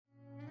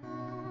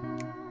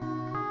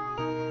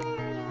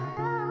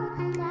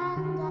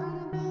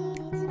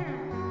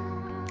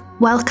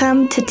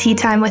Welcome to Tea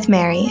Time with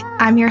Mary.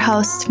 I'm your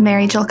host,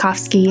 Mary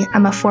Jelkovsky.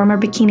 I'm a former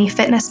bikini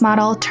fitness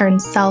model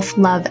turned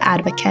self-love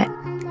advocate.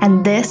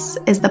 And this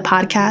is the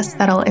podcast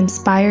that'll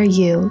inspire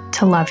you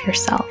to love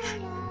yourself.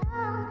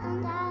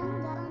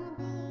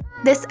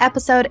 This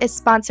episode is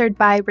sponsored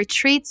by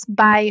Retreats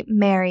by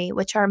Mary,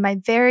 which are my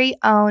very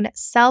own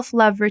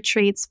self-love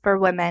retreats for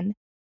women.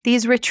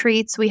 These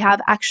retreats, we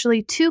have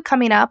actually 2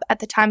 coming up at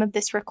the time of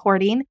this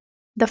recording.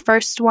 The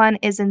first one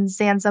is in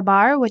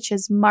Zanzibar, which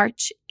is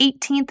March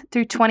 18th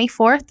through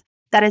 24th.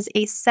 That is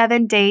a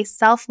 7-day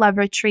self-love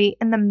retreat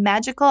in the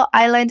magical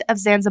island of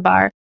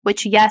Zanzibar,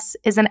 which, yes,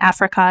 is in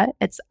Africa.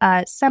 It's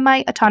a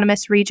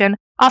semi-autonomous region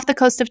off the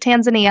coast of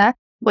Tanzania,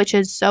 which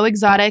is so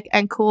exotic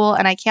and cool,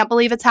 and I can't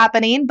believe it's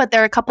happening, but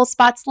there are a couple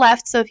spots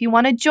left. So if you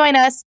want to join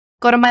us,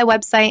 go to my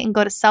website and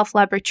go to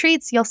Self-Love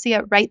Retreats. You'll see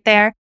it right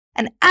there.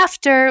 And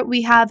after,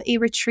 we have a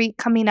retreat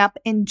coming up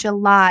in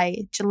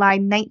July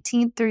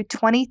 19th through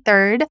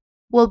 23rd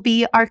will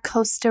be our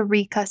Costa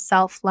Rica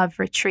Self-Love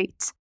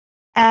Retreat.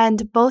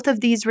 And both of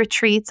these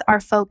retreats are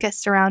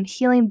focused around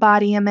healing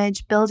body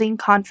image, building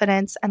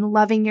confidence, and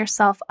loving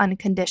yourself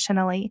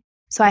unconditionally.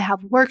 So I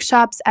have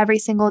workshops every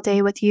single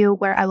day with you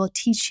where I will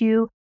teach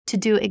you to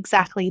do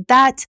exactly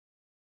that.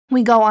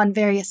 We go on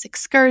various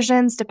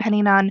excursions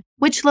depending on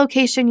which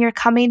location you're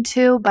coming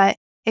to, but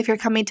if you're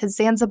coming to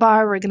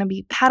Zanzibar, we're going to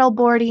be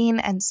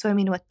paddleboarding and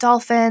swimming with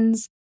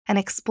dolphins and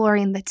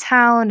exploring the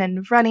town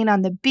and running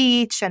on the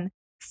beach and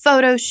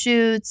photo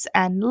shoots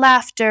and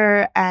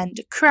laughter and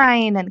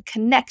crying and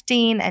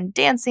connecting and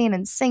dancing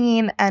and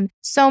singing and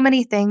so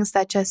many things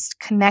that just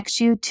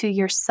connect you to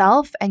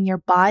yourself and your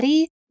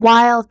body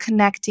while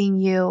connecting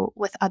you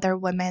with other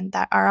women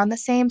that are on the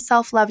same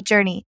self-love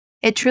journey.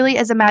 It truly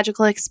is a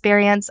magical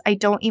experience. I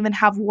don't even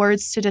have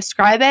words to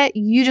describe it.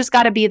 You just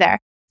got to be there.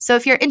 So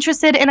if you're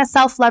interested in a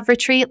self-love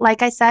retreat,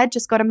 like I said,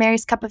 just go to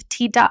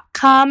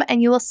maryscupoftea.com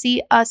and you will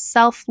see a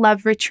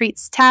self-love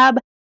retreats tab.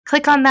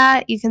 Click on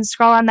that. You can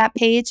scroll on that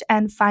page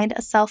and find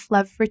a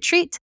self-love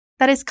retreat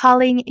that is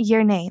calling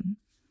your name.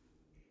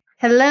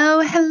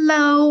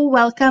 Hello.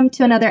 Welcome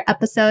to another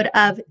episode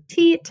of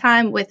Tea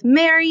Time with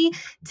Mary.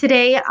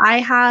 Today, I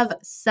have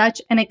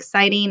such an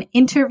exciting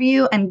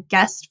interview and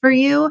guest for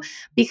you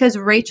because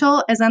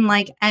Rachel is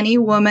unlike any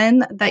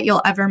woman that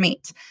you'll ever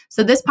meet.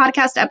 So this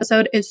podcast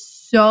episode is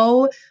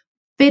so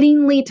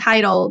fittingly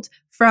titled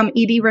From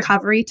ED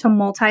Recovery to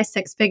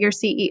Multi-Six-Figure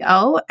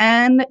CEO.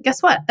 And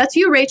guess what? That's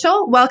you,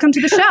 Rachel. Welcome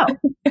to the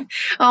show.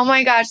 Oh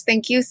my gosh.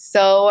 Thank you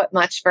so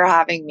much for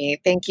having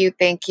me. Thank you.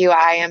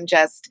 I am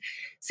just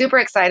super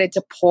excited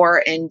to pour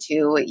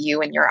into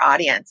you and your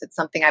audience. It's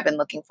something I've been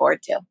looking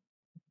forward to.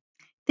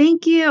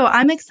 Thank you.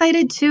 I'm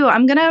excited too.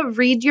 I'm going to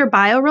read your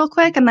bio real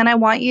quick, and then I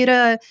want you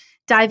to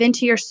dive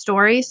into your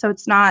story. So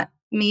it's not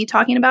me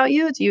talking about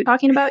you, it's you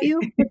talking about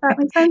you, if that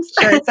makes sense.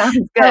 Sure, it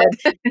sounds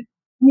good.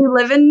 You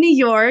live in New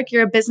York.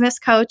 You're a business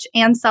coach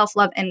and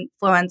self-love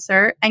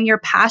influencer, and your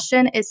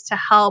passion is to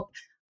help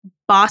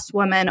boss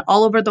women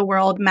all over the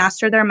world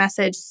master their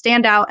message,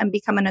 stand out, and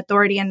become an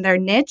authority in their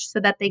niche so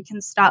that they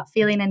can stop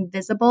feeling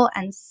invisible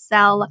and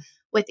sell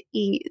with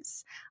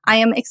ease. I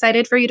am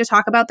excited for you to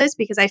talk about this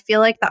because I feel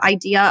like the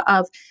idea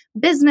of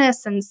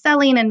business and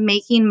selling and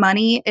making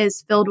money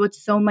is filled with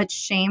so much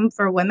shame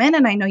for women.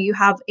 And I know you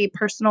have a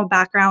personal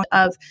background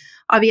of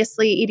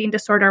obviously eating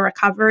disorder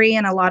recovery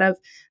and a lot of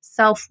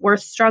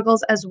self-worth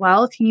struggles as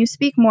well. Can you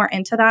speak more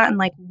into that and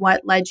like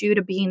what led you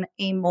to being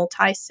a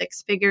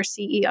multi-six-figure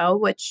CEO,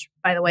 which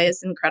by the way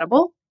is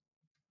incredible?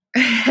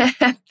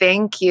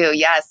 Thank you.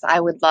 Yes, I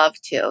would love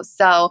to.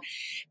 So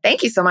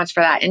thank you so much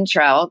for that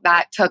intro.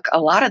 That took a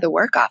lot of the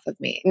work off of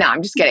me. No,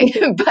 I'm just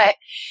kidding. But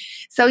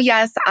so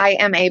yes, I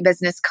am a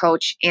business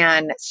coach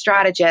and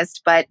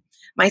strategist, but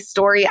my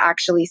story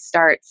actually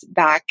starts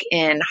back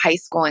in high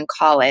school and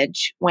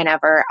college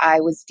whenever I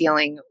was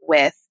dealing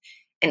with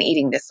an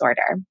eating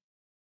disorder.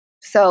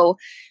 So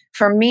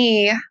for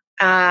me,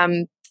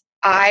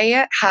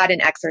 I had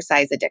an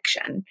exercise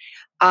addiction.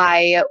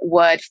 I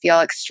would feel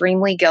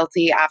extremely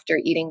guilty after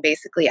eating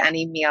basically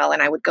any meal.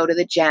 And I would go to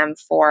the gym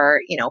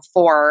for,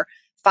 4-5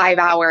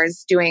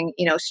 hours doing,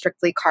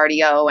 strictly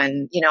cardio.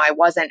 And, I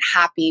wasn't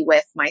happy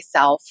with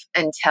myself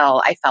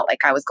until I felt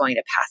like I was going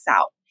to pass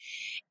out.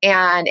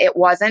 And it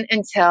wasn't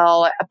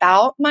until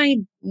about my,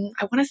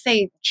 I want to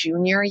say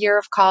junior year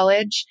of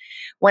college,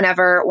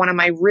 whenever one of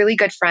my really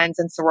good friends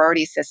and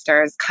sorority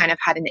sisters kind of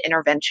had an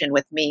intervention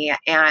with me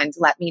and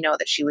let me know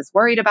that she was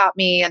worried about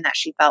me and that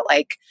she felt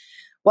like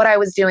what I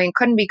was doing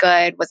couldn't be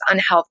good, was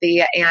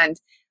unhealthy. And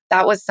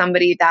that was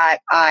somebody that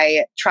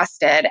I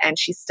trusted. And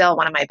she's still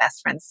one of my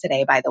best friends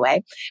today, by the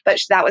way.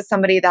 But that was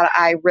somebody that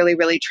I really,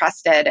 really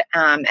trusted,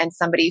 and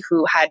somebody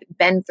who had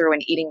been through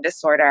an eating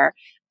disorder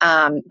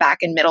back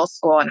in middle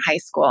school and high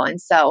school.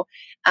 And so,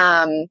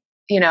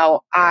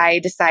 I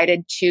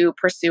decided to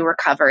pursue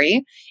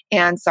recovery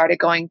and started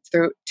going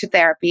through to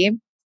therapy.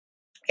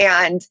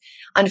 And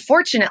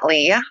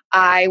unfortunately,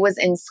 I was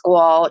in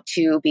school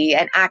to be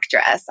an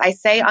actress. I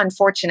say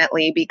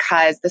unfortunately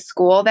because the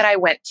school that I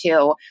went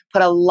to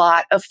put a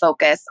lot of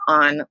focus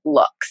on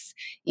looks.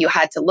 You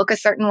had to look a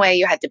certain way,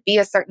 you had to be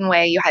a certain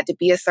way, you had to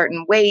be a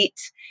certain weight.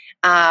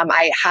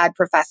 I had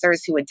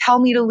professors who would tell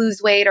me to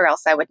lose weight or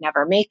else I would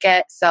never make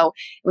it. So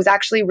it was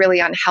actually really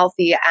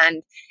unhealthy,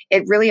 and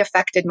it really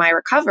affected my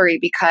recovery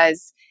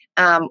because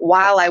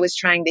while I was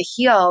trying to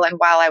heal and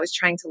while I was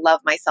trying to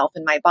love myself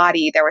and my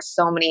body, there were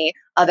so many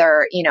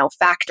other,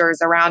 factors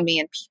around me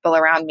and people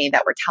around me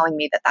that were telling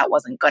me that that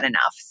wasn't good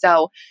enough.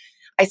 So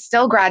I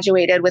still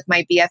graduated with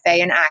my BFA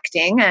in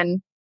acting,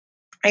 and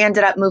I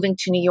ended up moving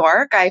to New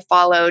York. I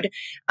followed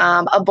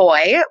a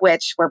boy,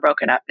 which we're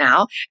broken up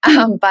now,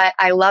 but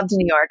I loved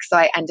New York, so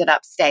I ended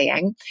up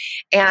staying.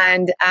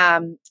 And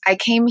I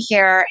came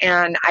here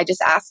and I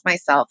just asked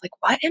myself, like,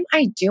 what am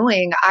I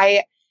doing?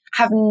 I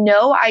have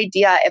no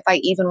idea if I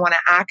even want to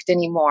act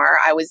anymore.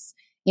 I was,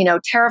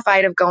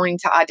 terrified of going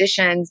to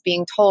auditions,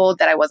 being told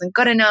that I wasn't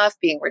good enough,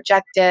 being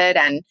rejected.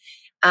 And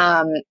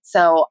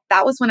so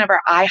that was whenever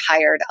I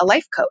hired a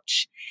life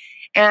coach.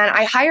 And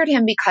I hired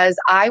him because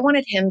I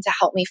wanted him to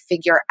help me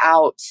figure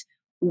out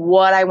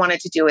what I wanted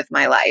to do with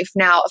my life.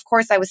 Now, of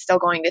course, I was still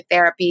going to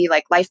therapy.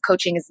 Like, life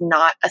coaching is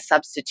not a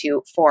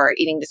substitute for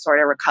eating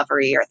disorder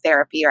recovery or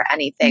therapy or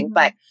anything. Mm-hmm.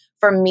 But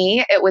for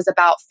me, it was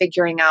about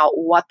figuring out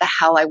what the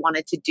hell I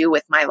wanted to do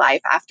with my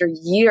life after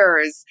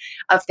years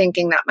of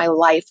thinking that my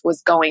life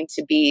was going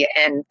to be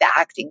in the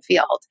acting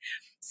field.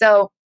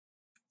 So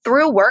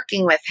through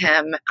working with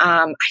him,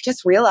 I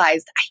just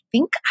realized I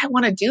think I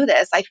want to do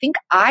this. I think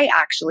I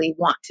actually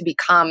want to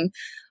become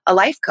a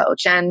life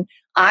coach. And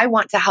I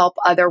want to help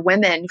other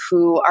women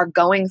who are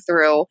going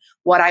through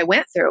what I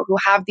went through, who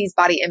have these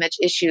body image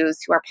issues,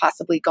 who are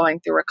possibly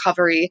going through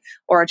recovery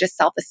or just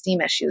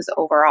self-esteem issues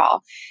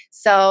overall.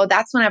 So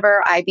that's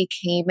whenever I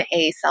became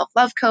a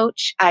self-love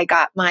coach. I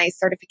got my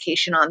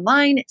certification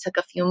online. It took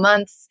a few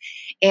months,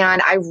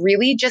 and I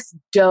really just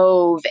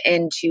dove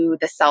into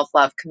the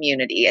self-love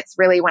community. It's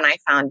really when I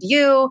found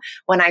you,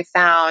 when I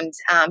found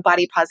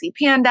Body Posy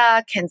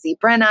Panda, Kenzie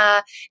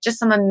Brenna, just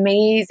some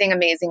amazing,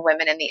 amazing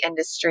women in the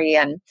industry.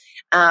 And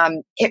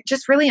it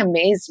just really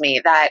amazed me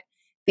that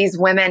these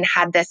women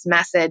had this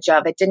message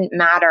of it didn't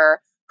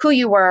matter who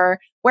you were,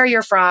 where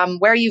you're from,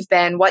 where you've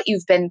been, what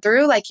you've been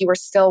through, like you were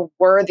still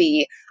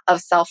worthy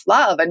of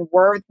self-love and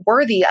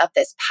worthy of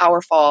this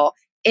powerful,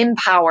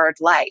 empowered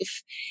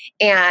life.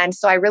 And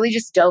so I really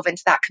just dove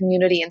into that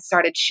community and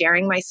started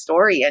sharing my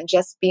story and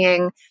just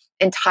being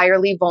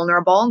entirely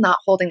vulnerable, not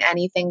holding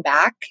anything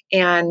back.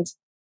 And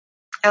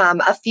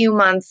a few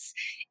months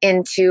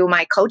into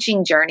my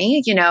coaching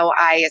journey,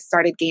 I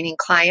started gaining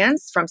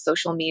clients from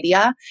social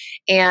media,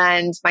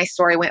 and my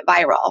story went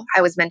viral.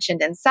 I was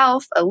mentioned in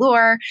Self,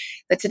 Allure,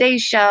 The Today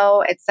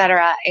Show,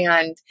 etc.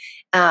 And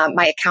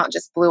my account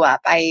just blew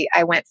up. I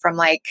went from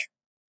like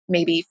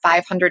maybe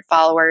 500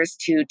 followers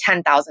to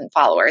 10,000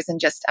 followers in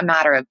just a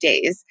matter of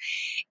days.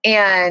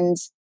 And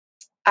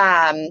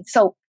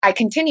so I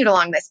continued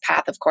along this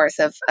path, of course,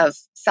 of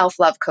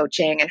self-love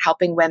coaching and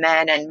helping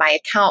women. And my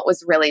account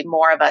was really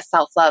more of a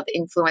self-love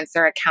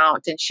influencer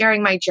account and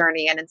sharing my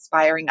journey and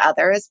inspiring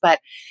others. But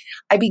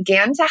I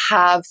began to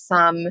have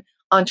some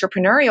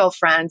entrepreneurial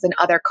friends and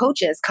other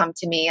coaches come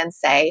to me and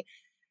say,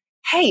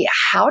 hey,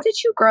 how did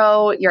you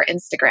grow your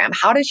Instagram?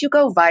 How did you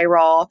go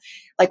viral?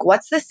 Like,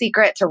 what's the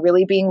secret to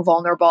really being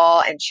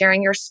vulnerable and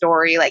sharing your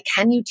story? Like,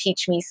 can you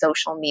teach me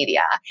social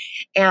media?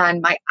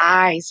 And my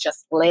eyes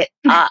just lit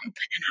up.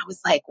 And I was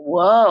like,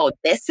 whoa,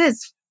 this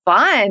is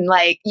fun.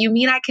 Like, you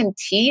mean I can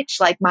teach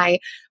like my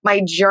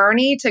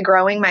journey to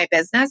growing my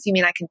business? You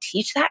mean I can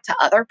teach that to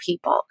other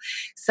people?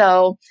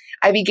 So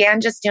I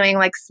began just doing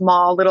like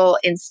small little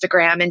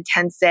Instagram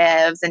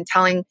intensives and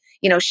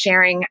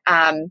sharing,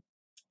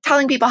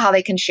 telling people how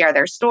they can share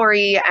their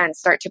story and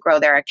start to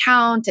grow their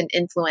account and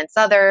influence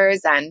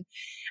others. And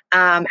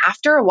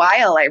after a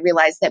while, I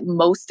realized that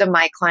most of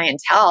my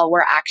clientele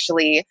were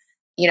actually,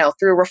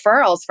 through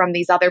referrals from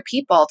these other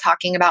people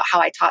talking about how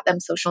I taught them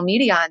social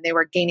media and they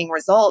were gaining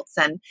results.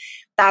 And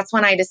that's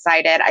when I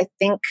decided, I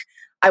think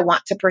I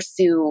want to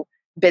pursue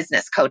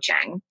business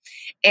coaching.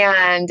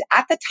 And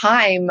at the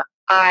time,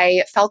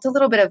 I felt a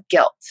little bit of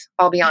guilt,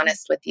 I'll be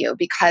honest with you,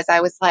 because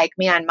I was like,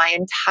 man, my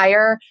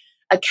entire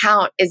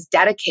account is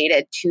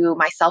dedicated to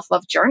my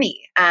self-love journey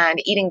and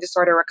eating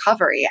disorder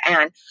recovery.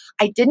 And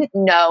I didn't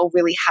know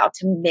really how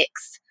to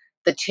mix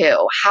the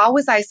two. How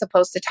was I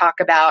supposed to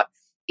talk about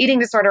eating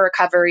disorder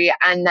recovery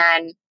and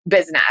then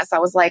business? I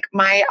was like,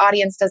 my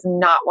audience does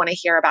not want to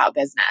hear about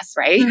business,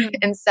 right? Mm-hmm.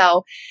 And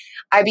so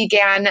I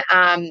began,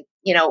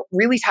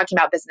 really talking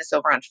about business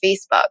over on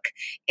Facebook.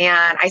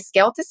 And I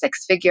scaled to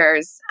six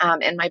figures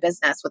in my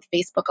business with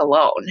Facebook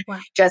alone. Wow.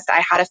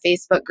 I had a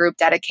Facebook group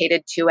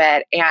dedicated to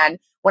it. And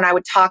when I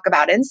would talk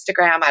about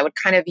Instagram, I would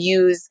kind of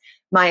use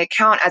my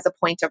account as a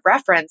point of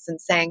reference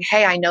and saying,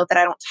 hey, I know that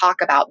I don't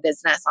talk about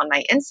business on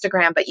my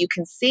Instagram, but you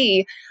can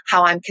see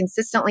how I'm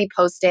consistently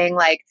posting,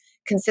 like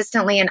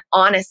consistently and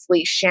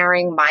honestly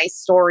sharing my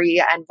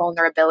story and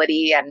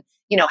vulnerability and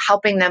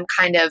helping them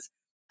kind of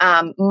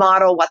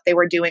model what they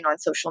were doing on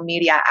social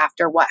media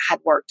after what had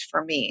worked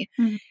for me.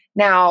 Mm-hmm.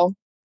 Now,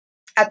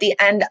 at the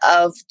end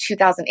of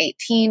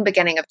 2018,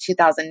 beginning of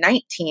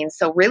 2019,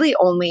 so really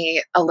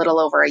only a little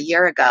over a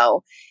year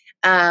ago,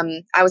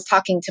 I was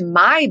talking to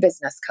my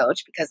business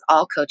coach, because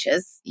all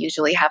coaches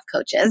usually have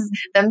coaches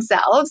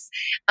themselves.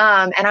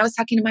 And I was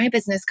talking to my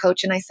business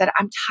coach and I said,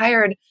 I'm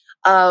tired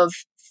of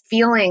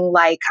feeling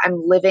like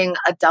I'm living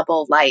a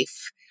double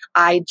life.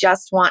 I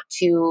just want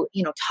to,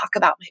 talk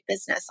about my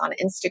business on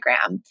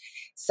Instagram.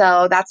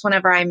 So that's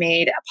whenever I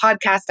made a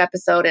podcast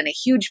episode and a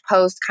huge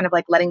post, kind of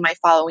like letting my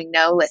following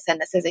know, listen,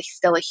 this is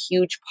still a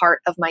huge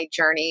part of my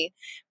journey,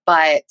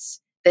 but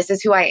this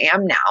is who I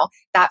am now.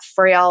 That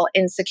frail,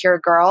 insecure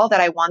girl that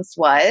I once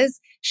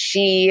was,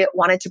 she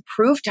wanted to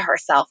prove to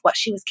herself what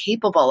she was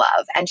capable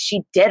of, and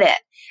she did it.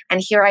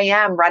 And here I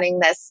am running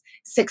this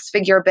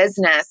 6-figure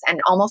business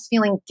and almost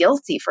feeling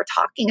guilty for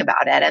talking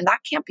about it. And that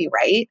can't be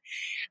right.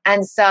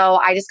 And so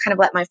I just kind of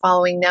let my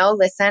following know,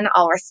 listen,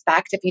 I'll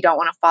respect if you don't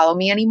want to follow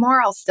me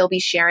anymore. I'll still be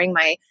sharing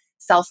my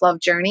self-love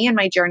journey and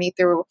my journey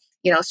through,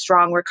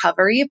 strong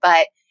recovery.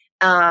 But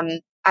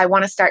I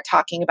want to start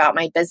talking about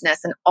my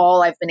business and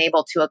all I've been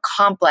able to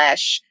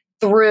accomplish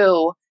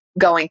through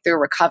going through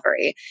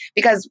recovery.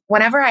 Because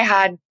whenever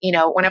I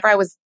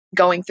was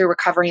going through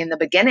recovery in the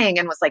beginning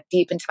and was like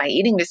deep into my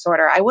eating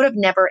disorder, I would have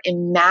never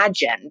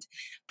imagined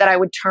that I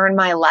would turn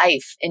my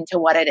life into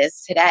what it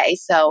is today.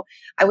 So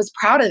I was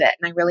proud of it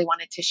and I really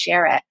wanted to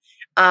share it.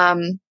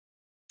 And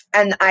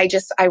I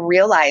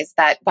realized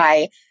that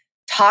by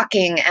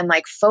talking and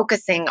like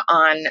focusing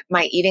on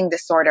my eating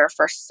disorder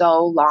for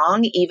so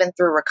long, even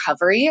through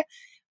recovery,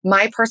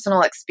 my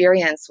personal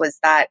experience was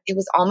that it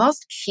was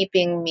almost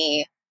keeping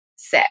me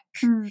sick.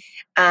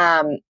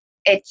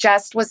 It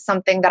just was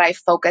something that I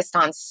focused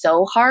on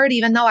so hard,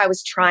 even though I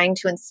was trying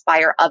to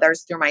inspire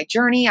others through my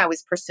journey. I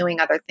was pursuing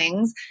other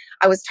things.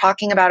 I was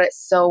talking about it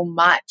so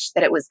much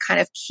that it was kind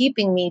of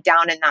keeping me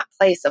down in that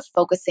place of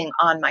focusing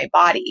on my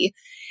body.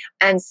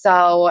 And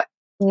so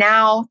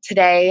now,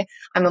 today,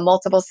 I'm a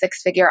multiple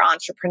 6-figure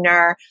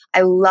entrepreneur.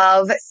 I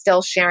love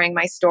still sharing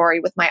my story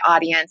with my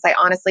audience. I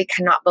honestly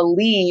cannot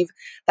believe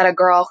that a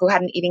girl who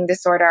had an eating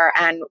disorder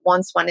and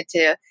once wanted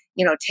to,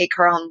 take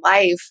her own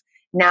life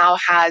now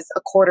has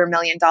a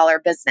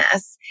 $250,000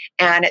 business.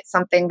 And it's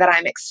something that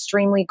I'm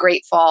extremely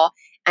grateful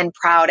and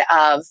proud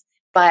of.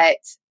 But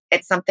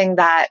it's something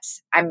that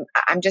I'm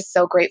just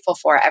so grateful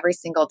for every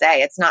single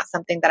day. It's not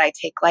something that I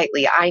take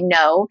lightly. I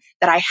know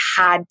that I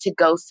had to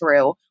go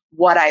through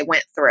what I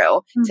went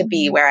through to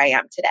be where I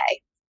am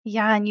today.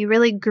 Yeah, and you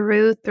really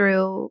grow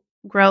through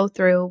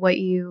what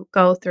you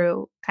go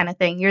through, kind of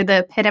thing. You're the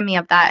epitome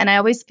of that. And I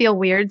always feel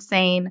weird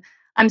saying,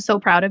 I'm so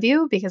proud of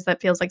you, because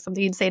that feels like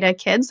something you'd say to a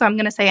kid. So I'm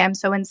going to say I'm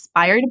so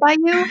inspired by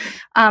you,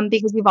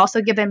 because you've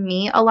also given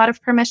me a lot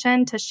of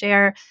permission to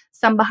share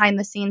some behind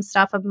the scenes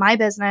stuff of my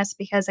business.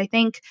 Because I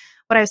think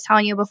what I was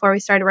telling you before we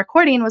started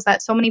recording was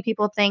that so many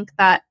people think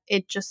that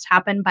it just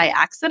happened by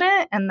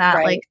accident, and that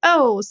Right. like,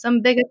 oh,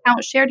 some big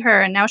account shared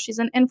her and now she's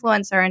an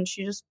influencer and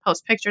she just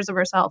posts pictures of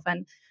herself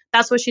and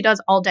that's what she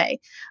does all day.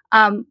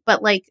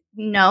 But like,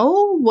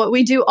 no, what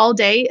we do all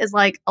day is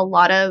like a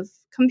lot of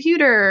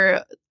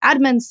computer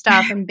admin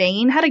stuff and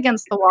banging head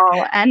against the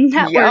wall and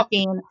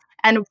networking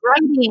and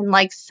writing,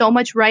 like so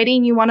much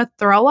writing you want to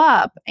throw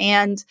up,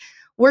 and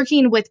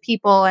working with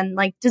people and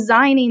like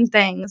designing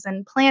things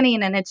and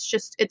planning. And it's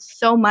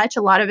so much.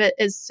 A lot of it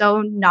is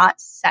so not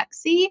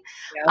sexy.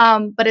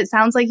 Yep. But it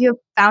sounds like you've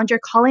found your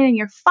calling and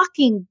you're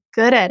fucking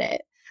good at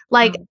it.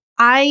 Like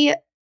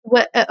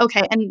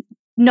okay. And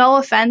no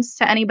offense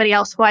to anybody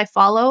else who I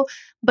follow,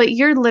 but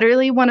you're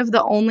literally one of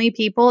the only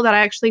people that I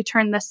actually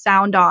turn the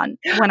sound on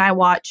when I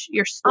watch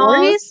your Oh,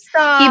 stories.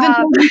 Even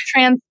stop. though you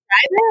transcribe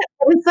it,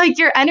 it's like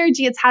your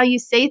energy, it's how you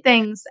say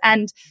things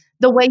and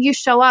the way you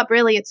show up,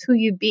 really, it's who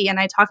you be. And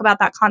I talk about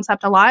that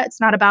concept a lot.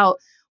 It's not about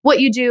what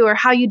you do or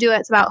how you do it.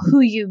 It's about who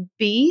you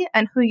be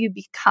and who you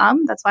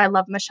become. That's why I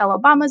love Michelle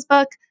Obama's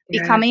book,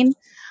 Yes. Becoming,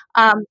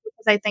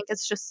 because I think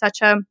it's just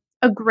such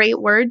a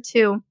great word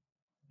to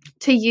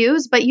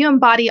use. But you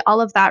embody all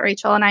of that,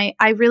 Rachel. And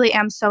I really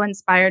am so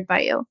inspired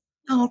by you.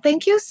 Oh,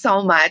 thank you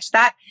so much.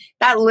 That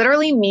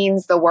literally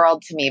means the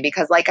world to me,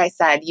 because like I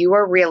said, you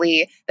were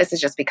really, this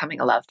is just becoming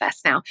a love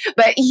fest now,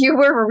 but you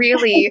were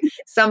really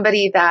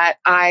somebody that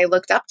I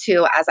looked up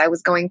to as I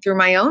was going through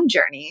my own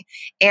journey.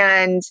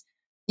 And,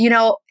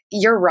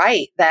 you're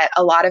right that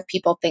a lot of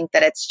people think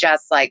that it's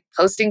just like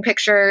posting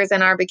pictures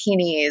in our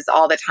bikinis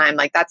all the time.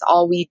 Like that's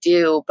all we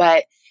do.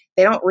 But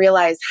they don't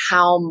realize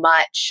how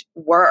much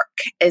work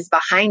is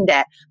behind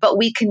it, but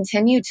we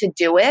continue to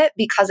do it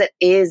because it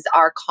is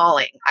our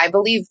calling. I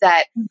believe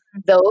that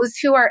those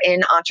who are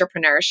in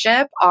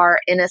entrepreneurship are,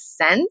 in a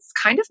sense,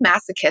 kind of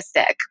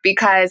masochistic,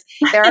 because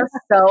there are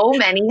so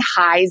many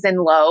highs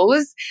and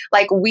lows.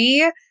 Like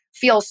we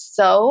feel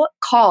so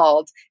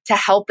called to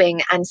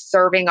helping and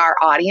serving our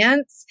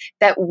audience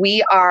that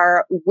we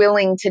are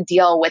willing to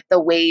deal with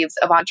the waves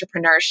of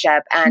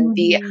entrepreneurship and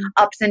the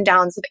ups and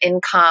downs of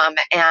income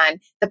and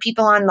the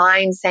people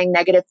online saying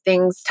negative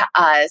things to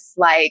us.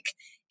 Like,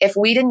 if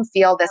we didn't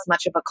feel this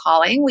much of a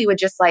calling, we would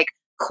just like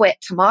quit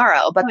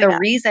tomorrow. But the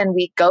reason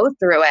we go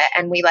through it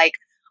and we like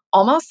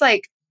almost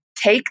like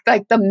take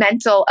like the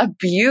mental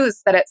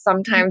abuse that it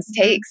sometimes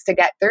takes to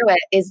get through it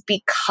is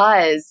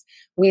because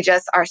we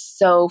just are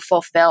so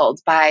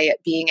fulfilled by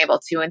being able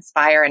to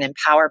inspire and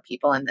empower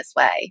people in this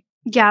way.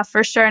 Yeah,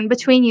 for sure. And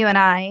between you and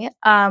I,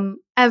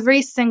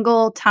 every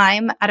single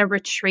time at a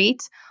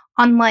retreat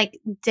on like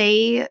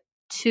day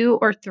 2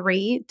 or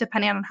 3,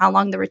 depending on how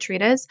long the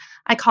retreat is,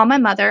 I call my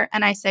mother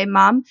and I say,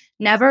 Mom,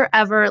 never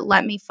ever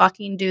let me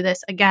fucking do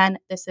this again.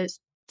 This is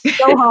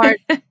so hard.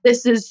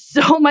 This is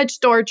so much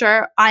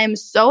torture. I am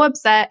so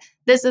upset.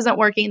 This isn't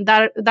working.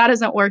 That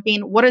isn't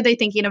working. What are they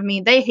thinking of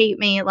me? They hate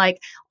me. Like,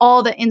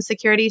 all the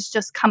insecurities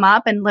just come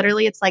up, and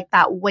literally it's like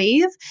that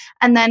wave.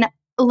 And then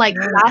like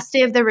last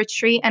day of the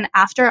retreat and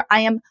after,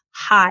 I am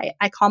high.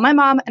 I call my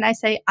mom and I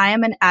say, I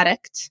am an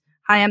addict.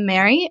 I am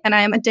Mary and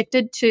I am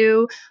addicted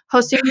to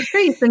hosting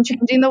retreats and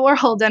changing the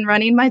world and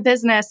running my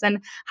business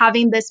and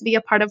having this be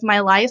a part of my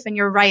life. And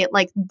you're right,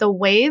 like the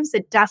waves,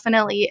 it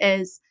definitely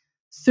is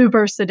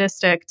super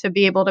sadistic to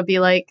be able to be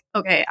like,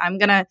 okay, I'm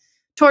going to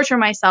torture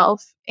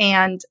myself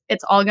and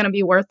it's all going to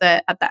be worth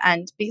it at the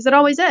end, because it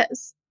always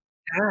is.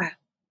 Yeah.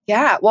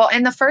 Yeah. Well,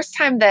 and the first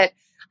time that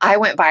I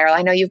went viral,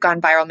 I know you've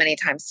gone viral many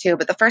times too,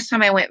 but the first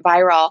time I went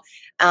viral,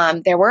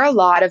 there were a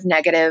lot of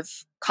negative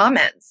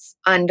comments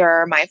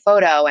under my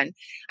photo. And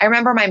I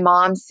remember my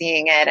mom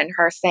seeing it and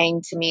her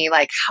saying to me,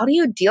 like, how do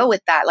you deal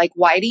with that? Like,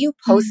 why do you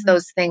post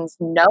those things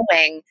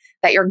knowing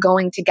that you're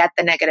going to get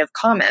the negative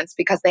comments?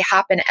 Because they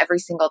happen every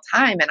single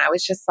time. And I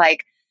was just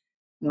like,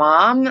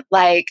 Mom,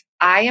 like,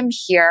 I am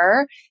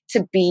here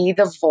to be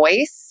the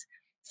voice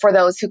for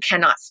those who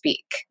cannot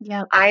speak.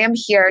 Yep. I am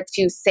here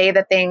to say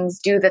the things,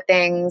 do the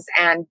things,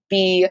 and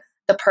be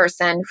the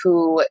person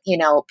who, you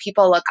know,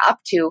 people look up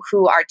to,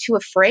 who are too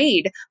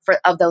afraid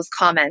of those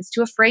comments,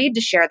 too afraid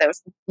to share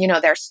those, you know,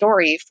 their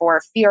story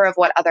for fear of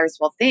what others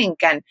will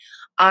think. And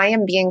I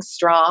am being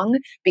strong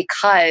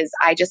because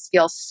I just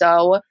feel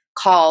so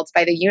called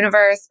by the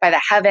universe, by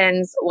the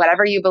heavens,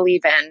 whatever you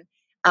believe in,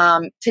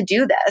 to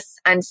do this.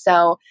 And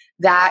so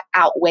that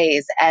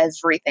outweighs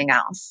everything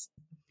else.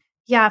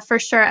 Yeah, for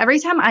sure. Every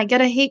time I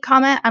get a hate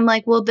comment, I'm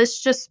like, well,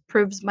 this just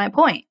proves my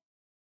point.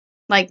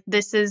 Like,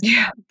 this is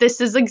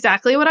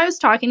exactly what I was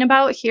talking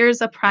about. Here's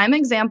a prime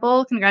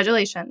example.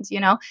 Congratulations, you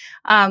know?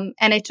 And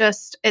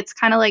it's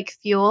kind of like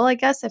fuel, I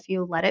guess, if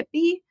you let it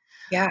be.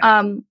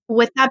 Yeah.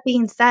 With that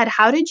being said,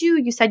 how did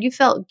you said you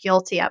felt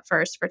guilty at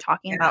first for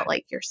talking about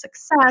like your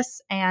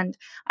success. And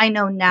I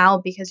know now,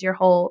 because your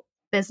whole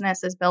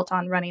business is built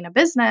on running a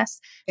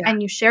business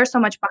and you share so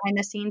much behind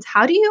the scenes.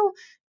 How do you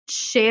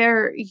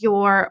share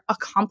your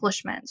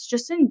accomplishments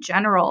just in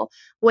general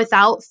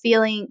without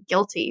feeling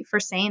guilty for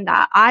saying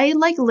that? I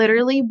like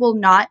literally will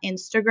not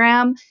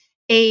Instagram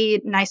a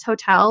nice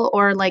hotel,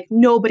 or like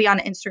nobody on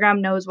Instagram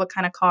knows what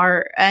kind of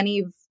car any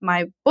of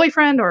my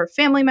boyfriend or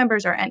family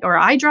members or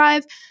I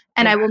drive,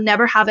 and I will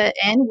never have it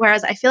in.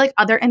 Whereas I feel like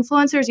other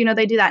influencers, you know,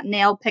 they do that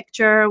nail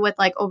picture with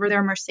like over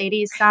their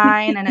Mercedes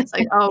sign, and it's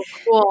like, oh,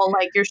 cool,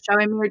 like you're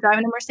showing me you're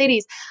driving a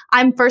Mercedes.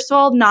 I'm first of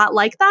all not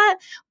like that,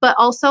 but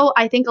also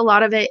I think a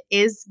lot of it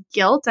is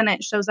guilt, and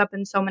it shows up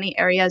in so many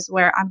areas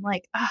where I'm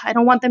like, I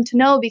don't want them to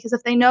know, because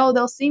if they know,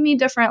 they'll see me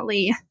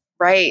differently.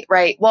 Right,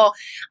 right. Well,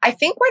 I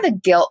think where the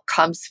guilt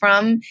comes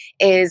from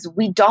is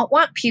we don't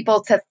want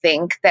people to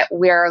think that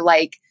we're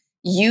like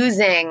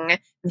using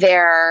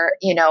their,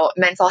 you know,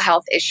 mental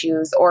health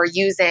issues or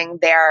using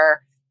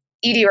their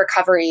ED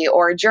recovery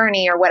or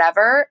journey or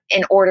whatever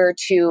in order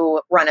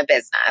to run a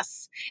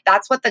business.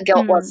 That's what the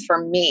guilt was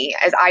for me,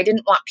 as I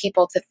didn't want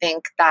people to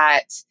think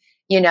that,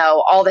 you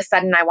know, all of a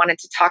sudden I wanted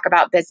to talk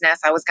about business.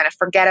 I was going to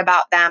forget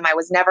about them. I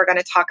was never going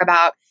to talk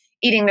about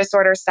eating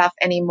disorder stuff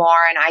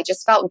anymore. And I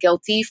just felt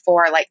guilty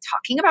for like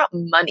talking about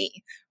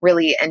money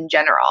really in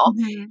general,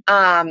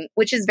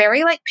 which is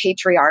very like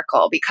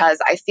patriarchal, because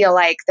I feel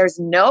like there's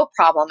no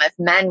problem if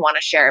men want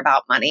to share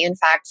about money. In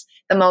fact,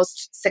 the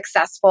most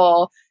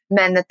successful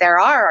men that there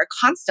are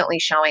constantly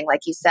showing,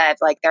 like you said,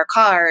 like their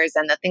cars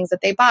and the things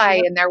that they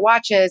buy and their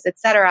watches,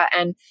 etc.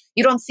 And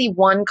you don't see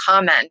one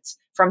comment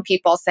from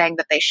people saying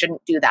that they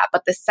shouldn't do that.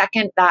 But the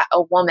second that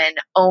a woman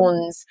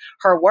owns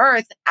her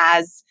worth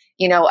as,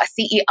 you know, a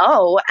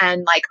CEO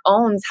and like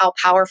owns how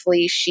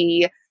powerfully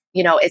she,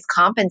 you know, is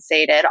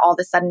compensated, all of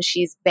a sudden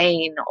she's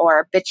vain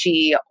or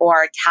bitchy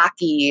or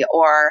tacky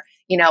or,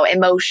 you know,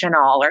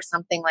 emotional or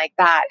something like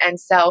that. And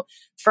so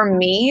for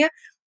me,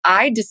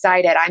 I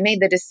made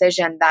the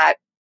decision that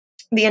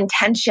the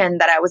intention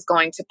that I was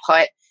going to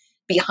put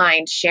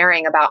behind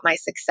sharing about my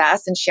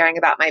success and sharing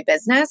about my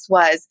business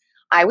was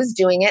I was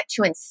doing it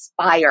to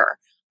inspire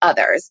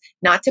others,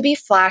 not to be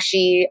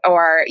flashy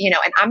or, you know,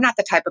 and I'm not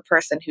the type of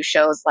person who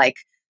shows like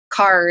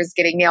cars,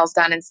 getting nails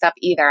done and stuff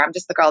either. I'm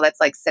just the girl that's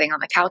like sitting on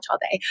the couch all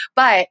day.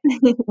 But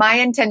my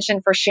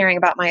intention for sharing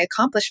about my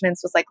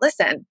accomplishments was like,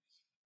 listen,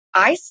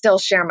 I still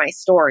share my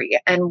story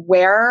and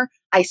where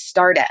I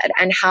started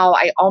and how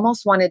I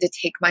almost wanted to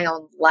take my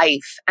own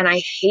life and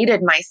I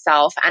hated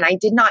myself and I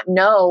did not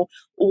know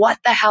what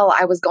the hell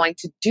I was going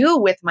to do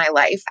with my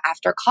life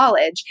after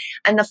college.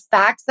 And the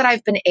fact that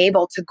I've been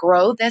able to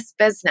grow this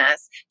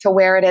business to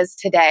where it is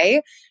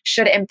today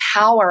should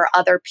empower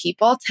other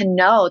people to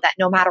know that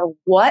no matter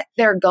what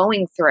they're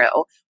going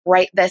through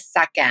right this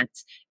second,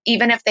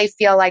 even if they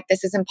feel like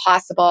this is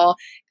impossible,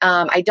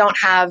 I don't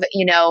have,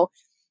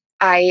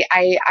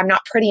 I'm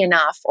not pretty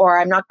enough, or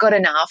I'm not good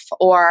enough,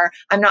 or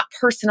I'm not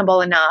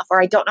personable enough,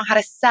 or I don't know how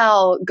to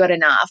sell good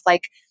enough.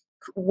 Like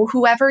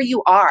whoever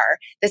you are,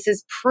 this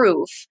is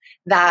proof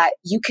that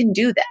you can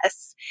do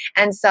this.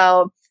 And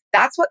so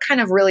that's what kind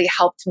of really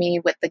helped me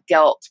with the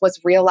guilt, was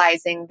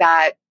realizing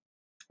that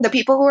the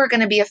people who are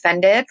going to be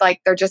offended,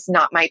 like they're just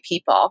not my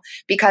people,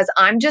 because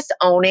I'm just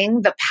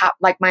owning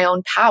like my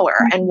own power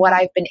and what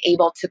I've been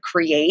able to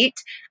create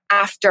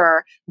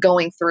after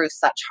going through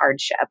such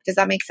hardship. Does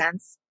that make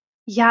sense?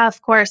 Yeah,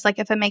 of course. Like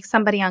if it makes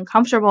somebody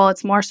uncomfortable,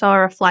 it's more so a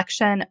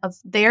reflection of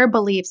their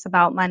beliefs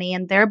about money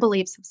and their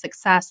beliefs of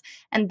success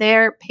and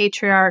their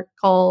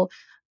patriarchal,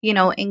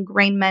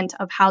 ingrainment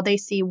of how they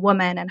see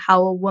women and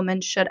how a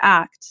woman should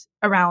act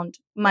around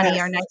money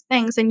or Yes. nice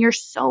things. And you're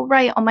so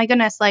right. Oh my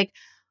goodness. Like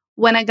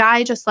when a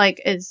guy just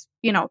like is,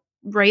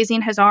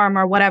 raising his arm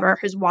or whatever,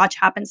 his watch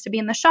happens to be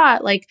in the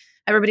shot, like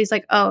everybody's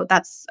like, oh,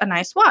 that's a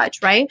nice watch,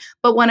 right?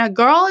 But when a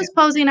girl is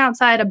posing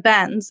outside a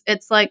Benz,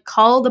 it's like,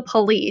 call the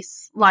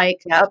police.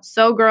 Like, Yep.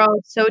 so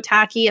gross, so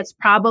tacky. It's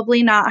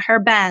probably not her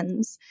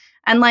Benz.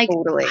 And like,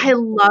 Totally. I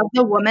love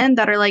the women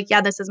that are like,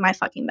 yeah, this is my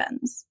fucking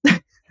Benz.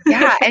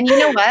 Yeah. And you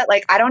know what?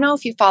 Like, I don't know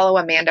if you follow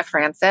Amanda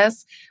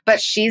Francis, but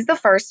she's the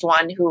first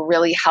one who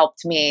really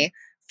helped me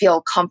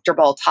feel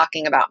comfortable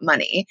talking about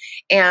money.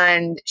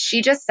 And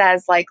she just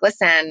says, like,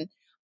 listen,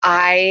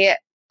 I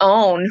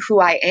own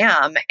who I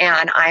am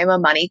and I'm a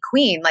money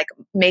queen. Like,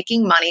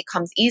 making money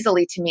comes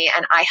easily to me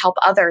and I help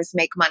others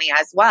make money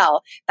as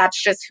well.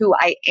 That's just who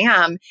I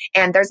am.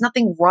 And there's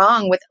nothing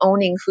wrong with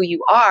owning who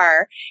you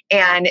are.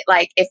 And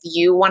like, if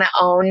you want to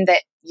own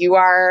that you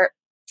are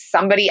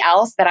somebody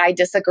else that I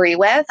disagree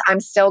with, I'm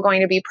still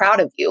going to be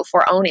proud of you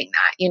for owning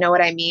that. You know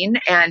what I mean?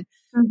 And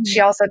she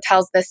Mhm. also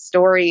tells this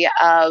story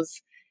of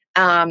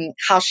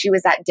how she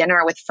was at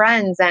dinner with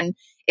friends and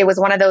it was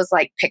one of those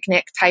like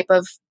picnic type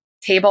of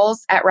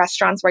tables at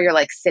restaurants where you're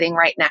like sitting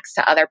right next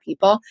to other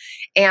people.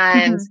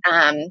 And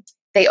Mhm.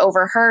 they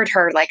overheard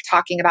her like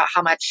talking about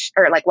how much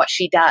or like what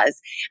she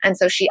does. And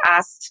so she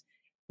asked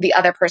the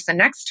other person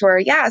next to her,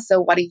 yeah,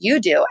 so what do you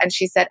do? And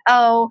she said,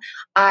 oh,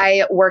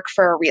 I work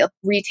for a real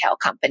retail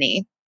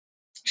company.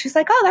 She's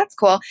like, oh, that's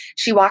cool.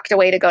 She walked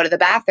away to go to the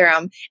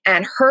bathroom,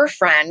 and her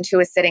friend who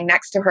was sitting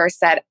next to her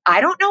said, I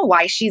don't know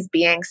why she's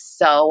being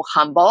so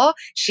humble.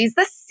 She's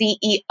the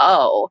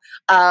CEO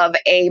of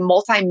a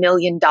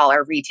multi-million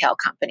dollar retail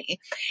company.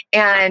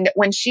 And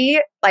when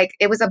she, like,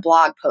 it was a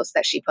blog post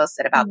that she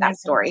posted Oh about my that God.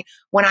 story.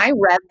 When I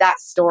read that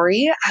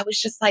story, I was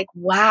just like,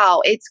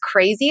 wow, it's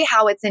crazy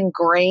how it's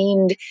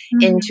ingrained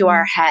into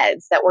our Mhm.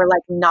 heads that we're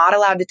like not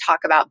allowed to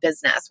talk about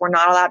business. We're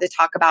not allowed to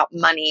talk about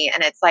money.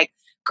 And it's like,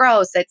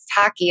 gross, it's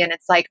tacky. And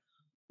it's like,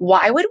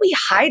 why would we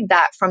hide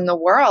that from the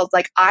world?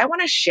 Like, I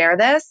want to share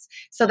this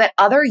so that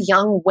other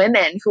young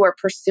women who are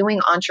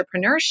pursuing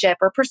entrepreneurship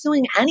or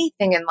pursuing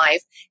anything in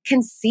life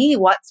can see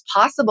what's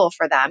possible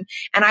for them.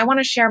 And I want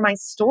to share my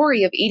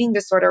story of eating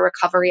disorder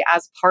recovery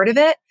as part of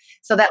it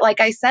so that, like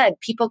I said,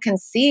 people can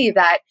see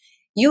that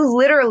you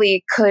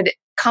literally could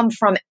come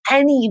from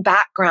any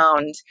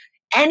background,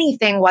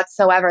 anything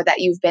whatsoever that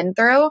you've been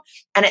through,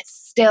 and it's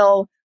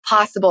still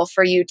possible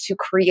for you to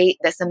create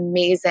this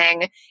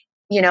amazing,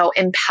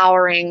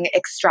 empowering,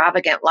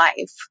 extravagant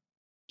life.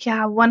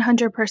 Yeah,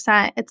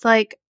 100%. It's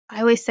like I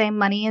always say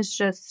money is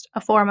just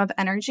a form of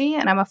energy,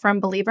 and I'm a firm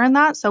believer in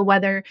that. So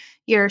whether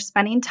you're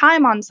spending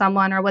time on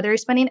someone or whether you're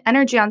spending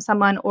energy on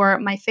someone, or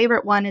my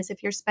favorite one is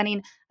if you're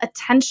spending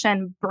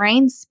attention,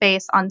 brain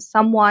space on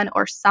someone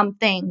or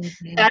something,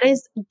 Mhm. that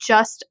is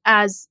just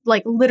as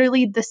like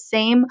literally the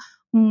same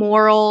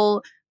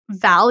moral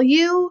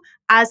value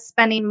as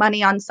spending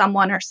money on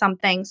someone or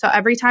something. So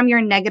every time you're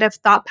in negative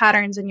thought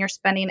patterns and you're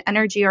spending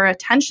energy or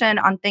attention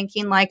on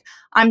thinking like,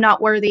 I'm not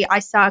worthy, I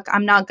suck,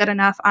 I'm not good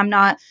enough, I'm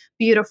not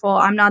beautiful,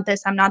 I'm not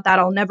this, I'm not that,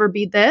 I'll never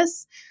be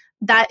this.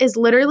 That is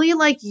literally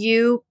like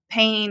you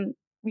paying,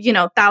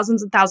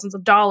 thousands and thousands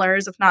of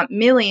dollars, if not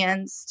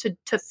millions,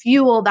 to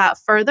fuel that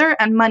further.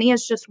 And money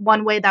is just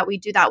one way that we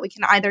do that. We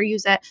can either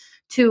use it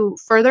to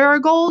further our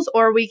goals,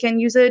 or we can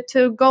use it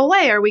to go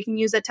away, or we can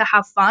use it to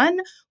have fun,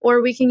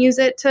 or we can use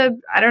it to,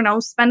 I don't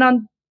know, spend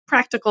on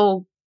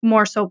practical,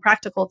 more so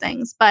practical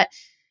things. But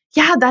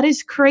yeah, that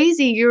is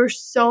crazy. You're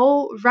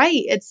so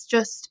right. It's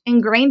just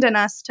ingrained in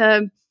us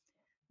to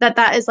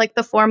that is like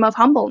the form of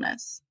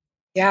humbleness.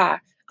 Yeah,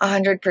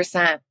 100%.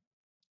 And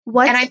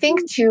What's I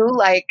think too,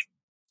 like,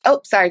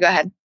 oh, sorry, go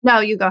ahead. No,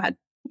 you go ahead.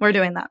 we're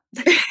doing that.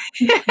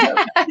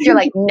 You're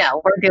like,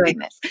 no, we're doing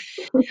this.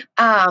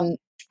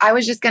 I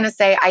was just going to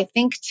say, I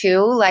think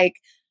too, like,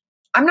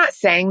 I'm not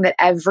saying that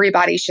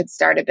everybody should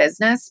start a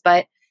business,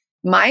 but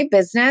my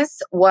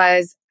business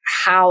was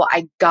how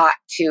I got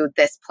to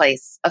this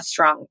place of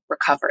strong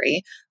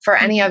recovery. For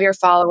any of your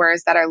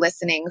followers that are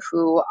listening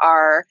who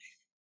are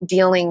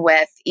dealing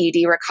with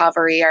ED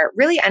recovery or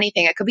really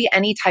anything, it could be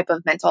any type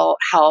of mental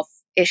health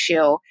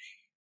issue.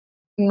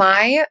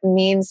 My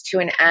means to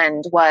an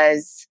end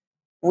was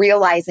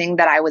realizing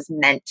that I was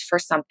meant for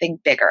something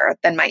bigger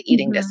than my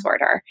eating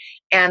disorder.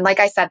 And like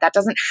I said, that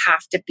doesn't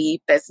have to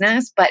be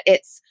business, but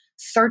it's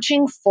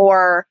searching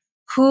for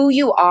who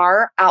you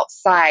are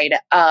outside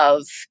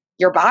of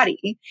your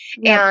body.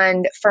 Yep.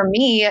 And for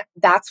me,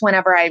 that's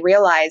whenever I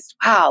realized,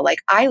 wow, like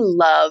I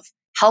love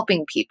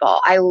helping people.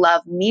 I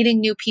love meeting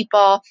new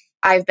people.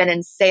 I've been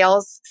in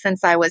sales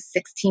since I was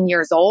 16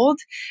 years old.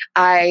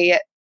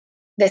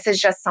 This is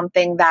just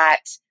something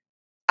that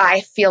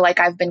I feel like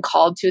I've been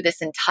called to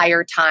this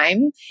entire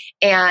time.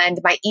 And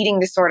my eating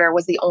disorder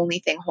was the only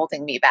thing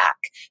holding me back.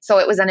 So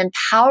it was an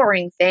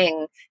empowering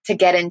thing to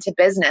get into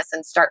business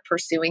and start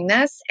pursuing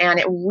this. And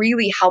it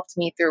really helped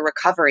me through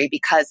recovery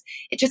because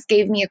it just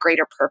gave me a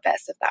greater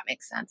purpose, if that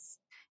makes sense.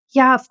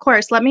 Yeah, of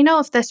course. Let me know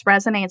if this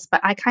resonates,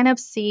 but I kind of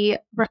see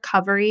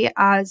recovery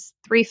as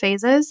 3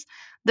 phases.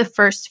 The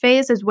first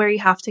phase is where you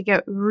have to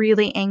get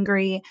really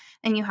angry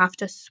and you have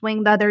to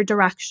swing the other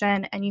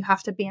direction and you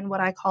have to be in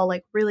what I call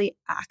like really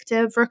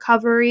active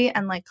recovery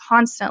and like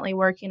constantly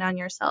working on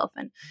yourself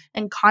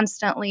and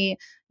constantly,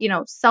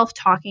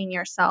 self-talking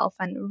yourself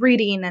and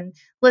reading and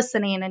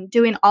listening and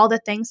doing all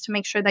the things to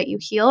make sure that you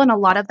heal. And a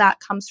lot of that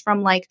comes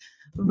from like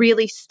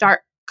really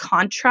stark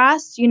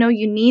contrast. You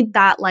need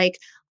that like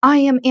I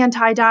am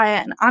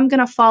anti-diet and I'm going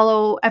to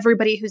follow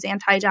everybody who's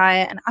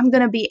anti-diet and I'm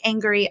going to be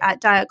angry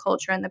at diet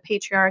culture and the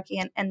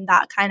patriarchy and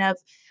that kind of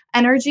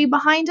energy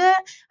behind it.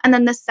 And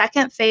then the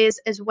second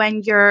phase is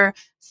when you're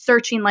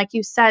searching, like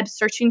you said,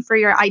 searching for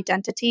your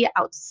identity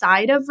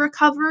outside of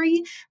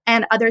recovery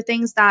and other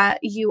things that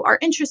you are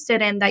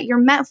interested in, that you're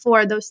meant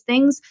for, those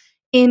things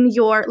in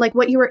your, like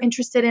what you were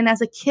interested in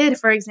as a kid,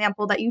 for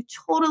example, that you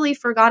totally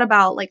forgot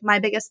about. Like my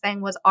biggest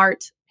thing was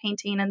art,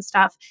 painting and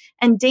stuff,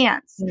 and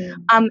dance.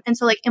 And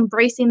so like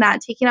embracing that,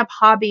 taking up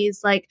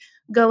hobbies, like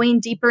going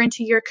deeper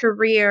into your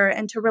career,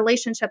 into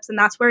relationships. And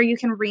that's where you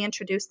can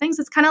reintroduce things.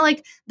 It's kind of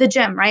like the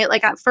gym, right?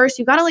 Like at first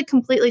you got to like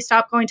completely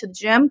stop going to the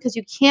gym because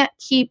you can't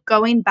keep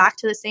going back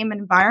to the same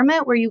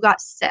environment where you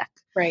got sick.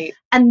 Right.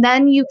 And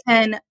then you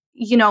can,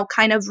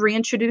 kind of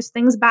reintroduce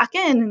things back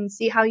in and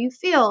see how you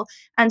feel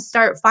and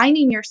start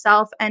finding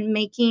yourself and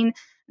making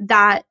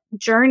that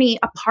journey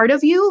a part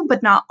of you,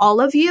 but not all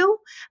of you.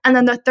 And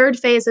then the third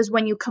phase is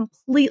when you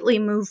completely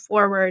move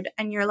forward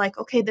and you're like,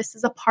 okay, this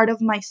is a part of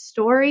my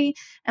story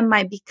and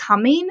my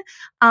becoming.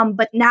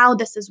 But now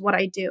this is what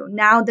I do.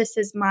 Now this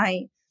is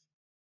my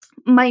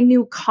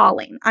new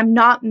calling. I'm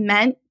not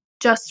meant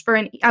just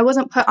for I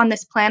wasn't put on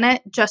this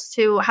planet just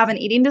to have an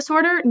eating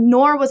disorder,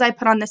 nor was I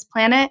put on this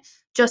planet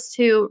just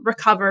to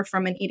recover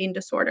from an eating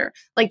disorder.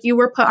 Like you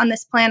were put on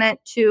this planet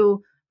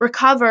to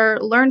recover,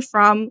 learn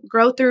from,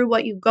 grow through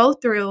what you go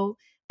through,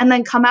 and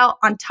then come out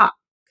on top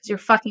because you're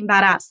fucking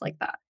badass like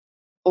that.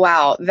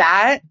 Wow,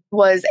 that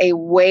was a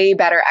way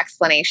better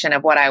explanation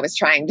of what I was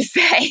trying to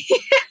say.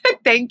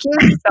 Thank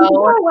you so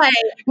much.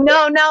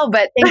 No,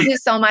 but thank you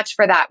so much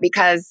for that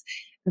because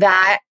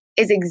that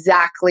is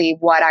exactly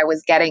what I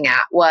was getting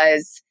at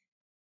was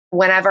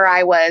whenever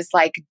I was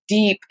like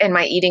deep in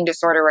my eating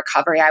disorder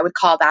recovery, I would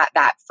call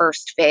that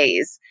first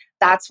phase.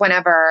 That's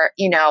whenever,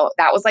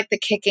 that was like the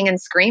kicking and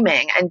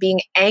screaming and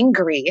being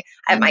angry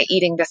at my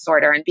eating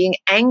disorder and being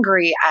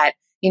angry at,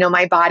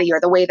 my body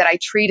or the way that I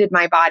treated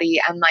my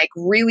body and like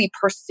really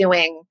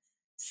pursuing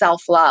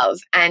self-love.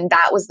 And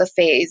that was the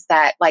phase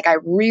that like I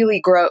really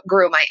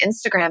grew my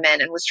Instagram in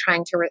and was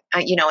trying to,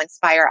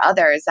 inspire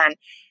others. And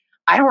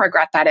I don't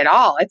regret that at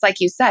all. It's like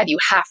you said, you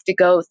have to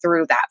go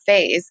through that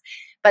phase.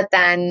 But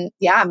then,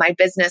 my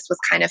business was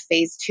kind of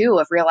phase 2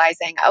 of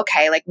realizing,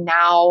 okay, like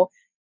now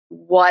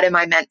what am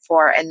I meant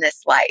for in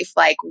this life?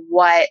 Like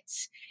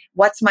what's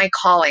my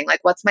calling?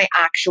 Like what's my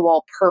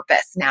actual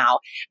purpose now?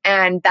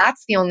 And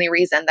that's the only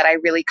reason that I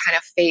really kind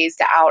of phased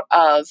out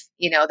of,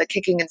 the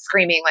kicking and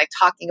screaming, like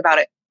talking about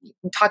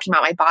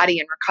my body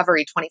and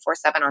recovery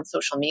 24/7 on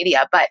social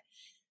media. But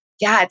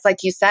yeah, it's like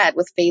you said,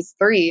 with phase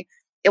 3,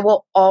 it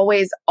will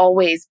always,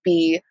 always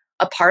be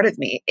a part of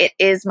me. It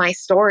is my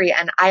story.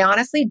 And I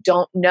honestly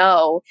don't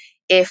know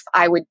if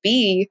I would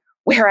be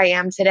where I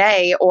am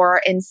today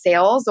or in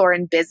sales or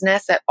in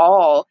business at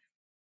all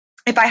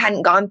if I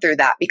hadn't gone through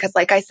that. Because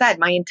like I said,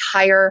 my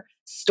entire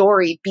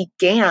story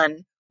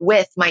began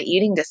with my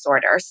eating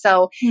disorder.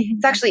 So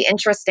it's actually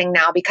interesting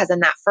now because in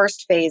that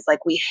first phase,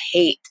 like we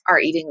hate our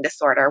eating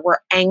disorder. We're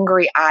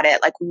angry at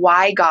it. Like,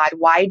 why God,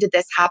 why did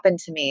this happen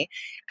to me?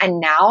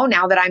 And now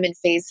that I'm in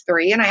phase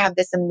 3 and I have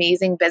this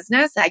amazing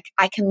business,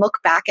 I can look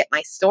back at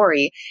my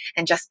story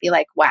and just be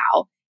like,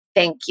 wow,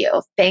 thank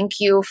you. Thank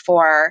you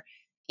for,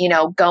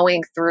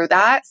 going through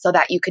that so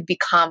that you could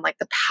become like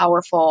the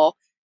powerful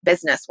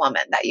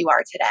businesswoman that you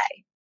are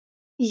today.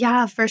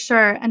 Yeah, for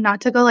sure. And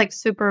not to go like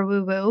super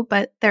woo woo,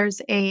 but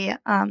there's a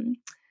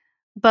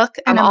book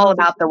and I'm a all movie.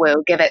 about the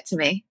woo. Give it to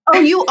me. Oh,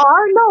 you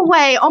are? No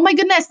way. Oh my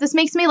goodness. This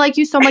makes me like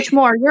you so much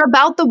more. You're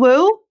about the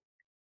woo?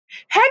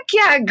 Heck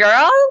yeah,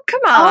 girl.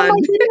 Come Oh on. my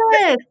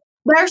goodness.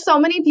 There are so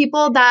many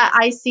people that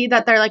I see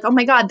that they're like, oh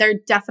my God, they're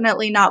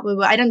definitely not woo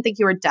woo. I didn't think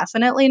you were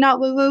definitely not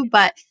woo woo,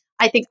 but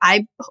I think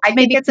I I think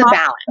maybe it's a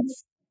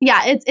balance.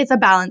 yeah, it's a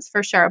balance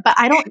for sure. But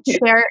I don't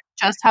share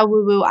just how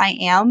woo woo I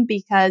am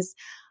because,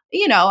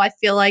 I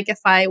feel like if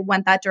I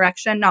went that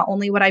direction, not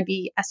only would I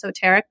be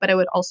esoteric, but it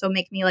would also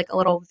make me like a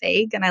little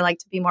vague. And I like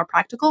to be more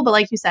practical. But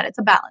like you said, it's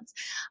a balance.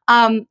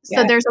 So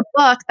Yeah. there's a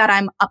book that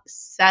I'm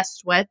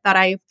obsessed with that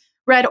I've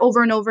read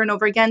over and over and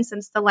over again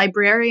since the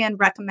librarian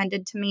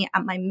recommended to me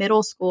at my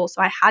middle school.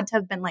 So I had to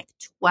have been like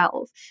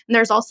 12. And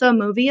there's also a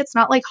movie. It's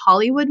not like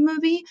Hollywood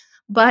movie,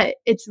 but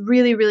it's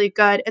really, really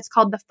good. It's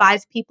called The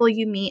 5 People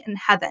You Meet in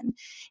Heaven.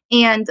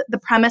 And the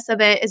premise of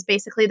it is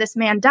basically this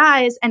man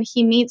dies and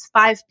he meets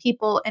 5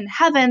 people in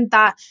heaven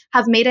that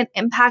have made an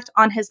impact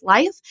on his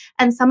life.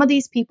 And some of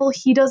these people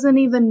he doesn't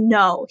even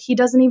know, he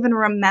doesn't even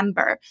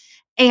remember.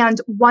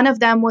 And one of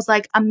them was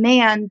like a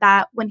man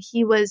that when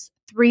he was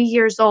 3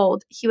 years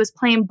old, he was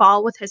playing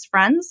ball with his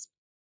friends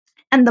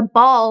and the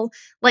ball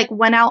like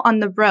went out on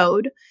the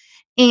road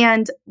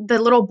and the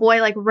little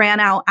boy like ran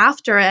out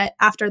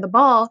after the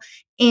ball,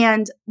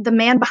 and the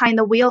man behind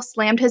the wheel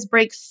slammed his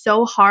brakes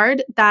so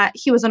hard that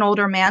he was an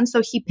older man,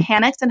 so he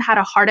panicked and had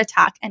a heart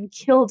attack and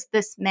killed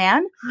this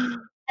man.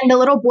 And the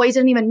little boy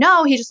didn't even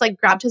know. He just like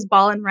grabbed his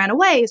ball and ran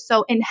away.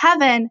 So in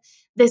heaven,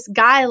 this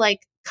guy like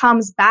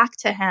comes back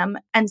to him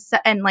and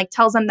like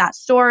tells him that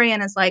story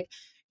and is like,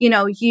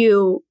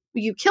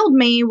 you killed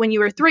me when you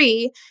were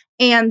 3.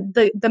 And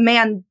the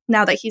man,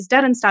 now that he's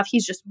dead and stuff,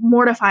 he's just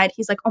mortified.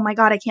 He's like, oh my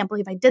God, I can't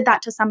believe I did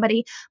that to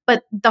somebody.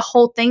 But the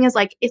whole thing is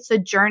like, it's a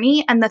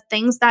journey, and the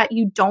things that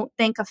you don't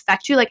think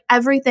affect you, like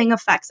everything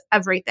affects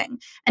everything,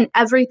 and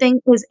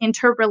everything is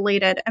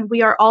interrelated, and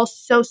we are all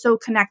so, so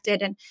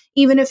connected. And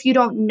even if you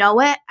don't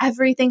know it,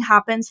 everything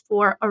happens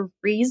for a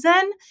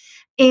reason.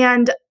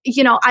 And,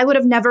 I would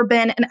have never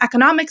been an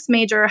economics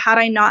major had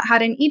I not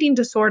had an eating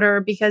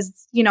disorder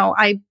because,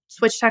 I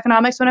switched to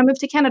economics when I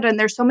moved to Canada. And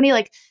there's so many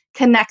like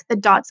connect the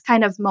dots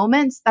kind of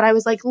moments that I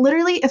was like,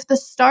 literally, if the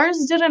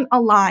stars didn't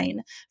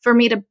align for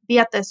me to be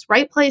at this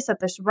right place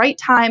at this right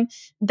time,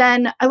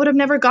 then I would have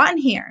never gotten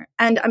here.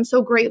 And I'm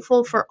so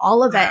grateful for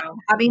all of it, Wow.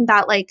 having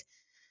that like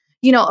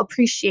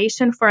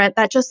appreciation for it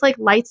that just like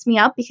lights me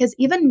up, because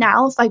even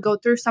now, if I go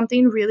through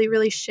something really,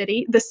 really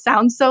shitty, this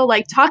sounds so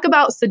like talk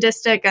about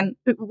sadistic and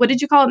what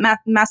did you call it?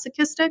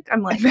 Masochistic?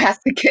 I'm like,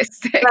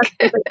 Masochistic.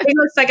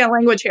 English second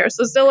language here,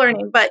 so still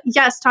learning. But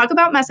yes, talk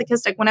about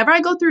masochistic. Whenever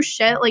I go through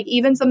shit, like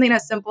even something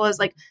as simple as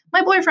like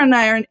my boyfriend and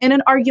I are in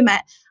an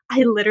argument,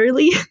 I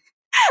literally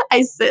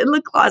I sit in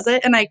the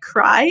closet and I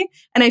cry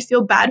and I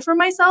feel bad for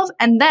myself.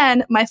 And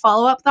then my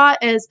follow-up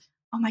thought is,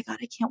 oh my God,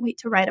 I can't wait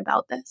to write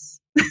about this.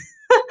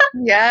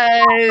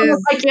 Yes,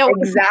 I can't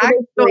wait to tell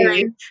this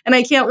story. exactly. And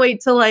I can't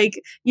wait to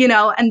like,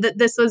 and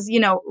this was,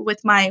 with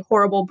my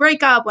horrible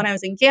breakup when I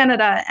was in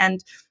Canada,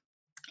 and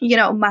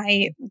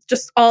my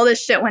just all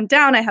this shit went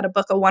down. I had to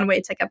book a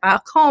one-way ticket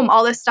back home,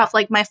 all this stuff.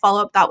 Like my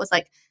follow-up thought was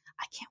like,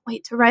 I can't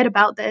wait to write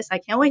about this. I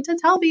can't wait to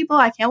tell people.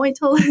 I can't wait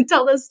to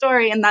tell this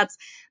story. And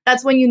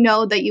that's when you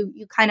know that you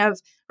kind of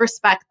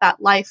respect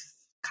that life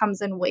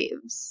comes in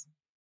waves.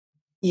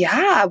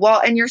 Yeah, well,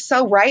 and you're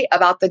so right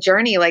about the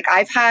journey. Like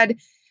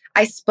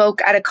I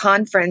spoke at a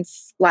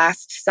conference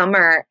last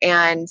summer,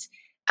 and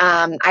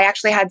I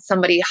actually had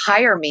somebody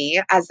hire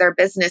me as their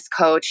business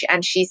coach.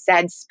 And she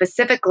said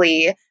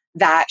specifically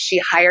that she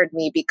hired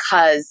me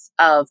because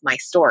of my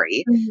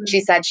story. Mm-hmm.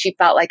 She said she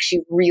felt like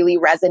she really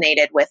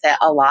resonated with it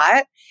a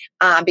lot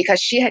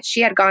because she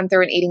had gone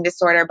through an eating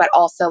disorder, but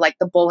also like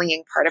the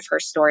bullying part of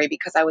her story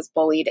because I was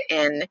bullied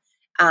in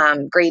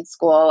grade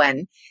school.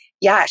 And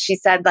yeah, she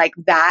said like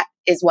that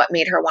is what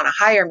made her want to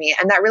hire me.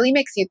 And that really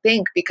makes you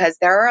think, because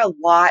there are a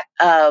lot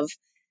of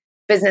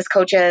business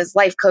coaches,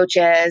 life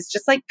coaches,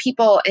 just like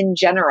people in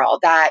general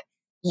that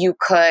you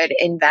could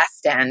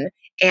invest in.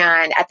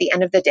 And at the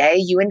end of the day,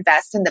 you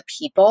invest in the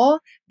people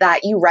that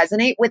you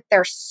resonate with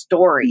their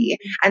story.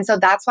 Mm-hmm. And so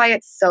that's why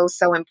it's so,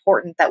 so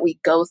important that we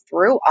go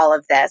through all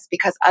of this,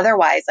 because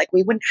otherwise, like,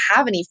 we wouldn't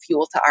have any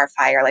fuel to our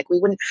fire. Like,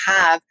 we wouldn't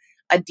have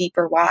a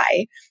deeper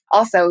why.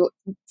 Also,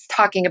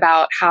 talking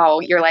about how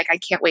you're like, I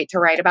can't wait to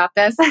write about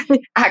this.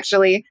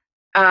 Actually,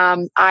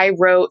 I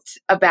wrote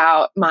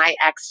about my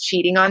ex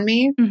cheating on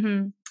me.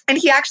 Mm-hmm. And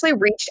he actually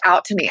reached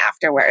out to me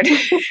afterward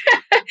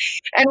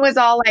and was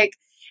all like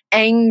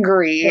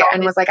angry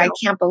and was like, I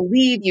can't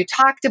believe you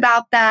talked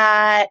about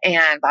that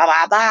and blah,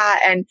 blah, blah.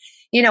 And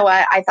you know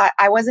what? I thought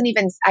I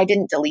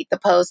didn't delete the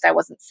post. I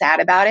wasn't sad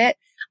about it.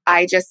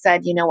 I just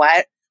said, you know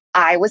what?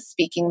 I was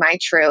speaking my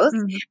truth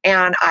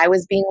and I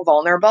was being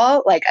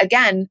vulnerable. Like,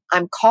 again,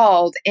 I'm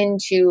called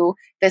into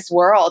this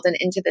world and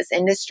into this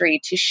industry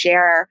to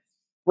share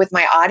with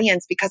my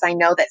audience because I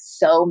know that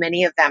so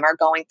many of them are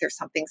going through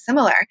something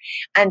similar.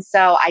 And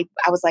so I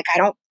was like, I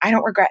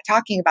don't regret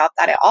talking about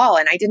that at all.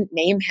 And I didn't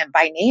name him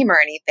by name or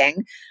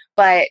anything,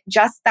 but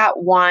just that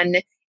one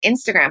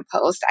Instagram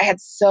post, I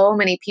had so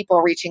many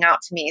people reaching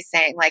out to me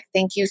saying like,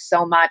 thank you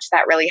so much.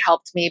 That really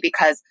helped me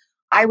because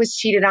I was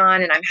cheated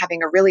on and I'm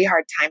having a really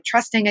hard time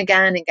trusting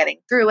again and getting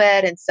through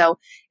it. And so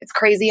it's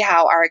crazy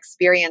how our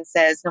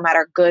experiences, no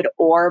matter good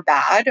or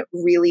bad,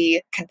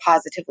 really can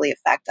positively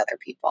affect other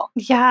people.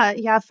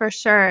 Yeah, for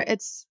sure.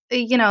 It's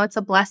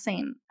a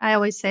blessing. I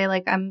always say,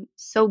 like, I'm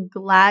so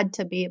glad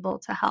to be able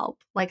to help.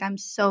 Like, I'm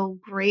so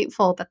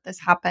grateful that this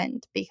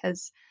happened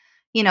because,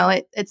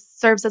 it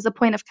serves as a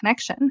point of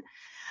connection.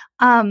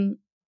 Um,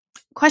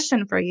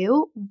 Question for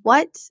you.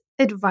 What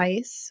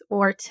advice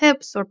or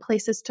tips or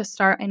places to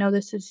start? I know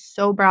this is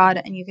so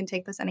broad and you can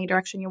take this any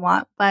direction you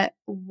want, but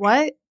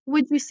what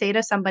would you say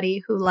to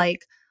somebody who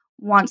like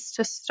wants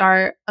to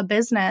start a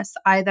business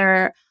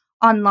either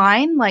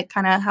online, like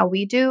kind of how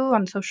we do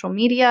on social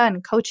media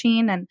and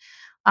coaching and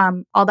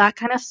all that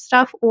kind of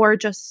stuff, or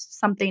just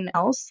something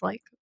else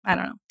like, I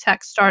don't know,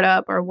 tech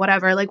startup or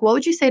whatever? Like, what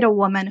would you say to a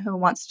woman who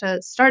wants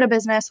to start a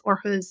business or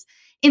who's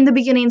in the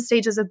beginning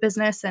stages of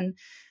business and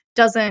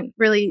doesn't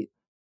really,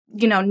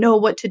 know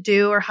what to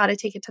do or how to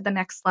take it to the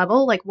next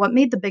level? Like, what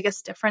made the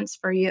biggest difference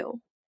for you?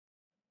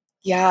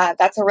 Yeah,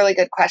 that's a really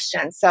good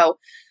question. So,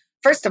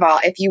 first of all,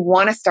 if you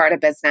want to start a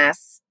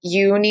business,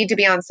 you need to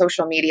be on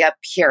social media,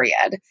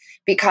 period.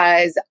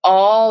 Because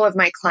all of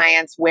my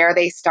clients, where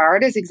they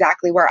start is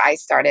exactly where I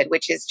started,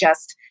 which is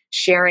just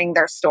sharing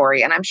their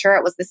story. And I'm sure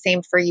it was the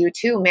same for you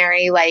too,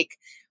 Mary. Like,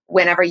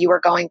 whenever you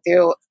were going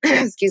through,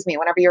 excuse me,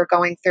 whenever you were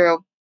going through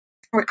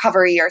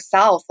recovery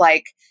yourself,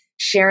 like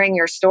sharing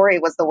your story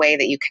was the way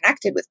that you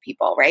connected with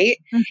people, right?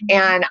 Mhm.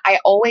 And I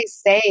always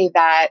say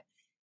that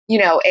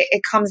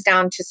it comes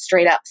down to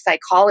straight up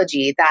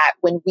psychology that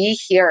when we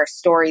hear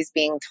stories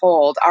being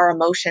told, our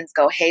emotions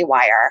go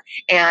haywire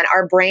and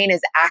our brain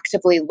is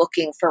actively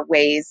looking for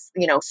ways,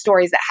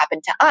 stories that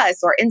happen to us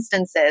or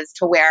instances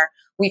to where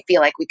we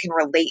feel like we can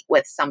relate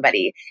with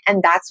somebody.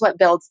 And that's what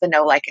builds the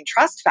know, like, and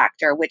trust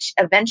factor, which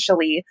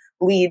eventually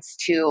leads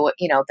to,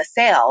 the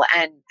sale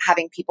and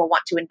having people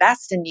want to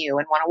invest in you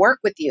and want to work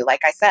with you.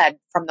 Like I said,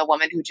 from the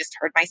woman who just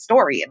heard my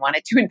story and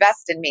wanted to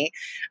invest in me.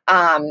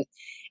 Um,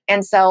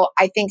 and so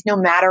I think no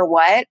matter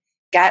what,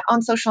 get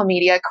on social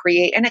media,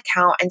 create an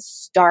account, and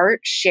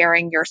start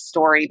sharing your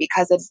story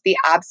because it's the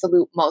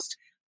absolute most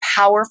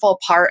powerful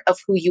part of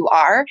who you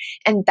are.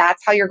 And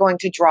that's how you're going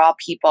to draw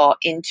people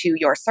into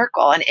your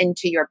circle and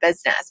into your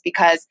business.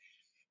 Because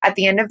at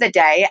the end of the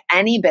day,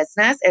 any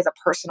business is a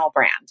personal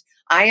brand.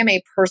 I am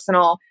a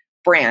personal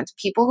brand.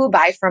 People who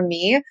buy from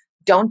me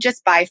don't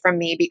just buy from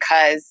me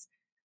because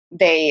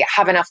they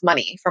have enough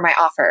money for my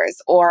offers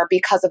or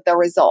because of the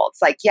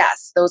results. Like,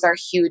 yes, those are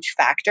huge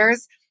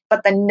factors.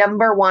 But the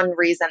number one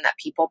reason that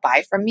people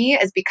buy from me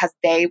is because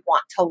they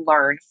want to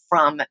learn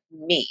from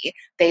me.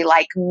 They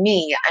like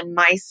me and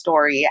my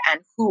story and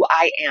who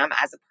I am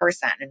as a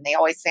person. And they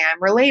always say I'm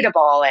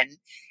relatable and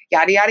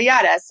yada, yada,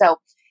 yada. So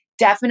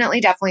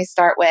definitely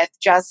start with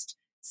just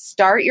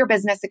start your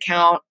business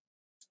account,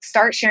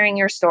 start sharing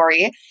your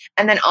story.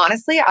 And then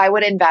honestly, I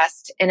would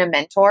invest in a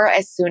mentor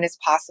as soon as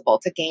possible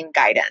to gain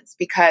guidance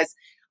because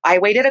I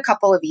waited a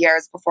couple of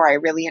years before I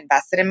really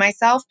invested in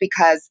myself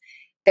because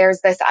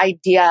there's this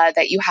idea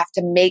that you have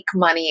to make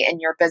money in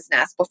your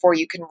business before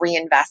you can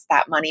reinvest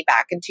that money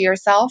back into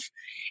yourself.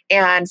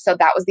 And so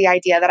that was the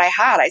idea that I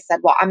had. I said,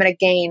 well, I'm going to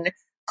gain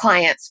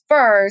clients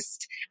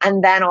first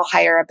and then I'll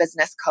hire a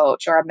business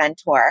coach or a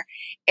mentor.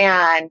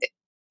 And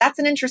that's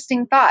an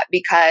interesting thought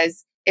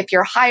because if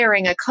you're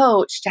hiring a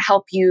coach to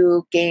help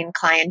you gain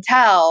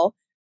clientele,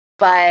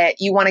 but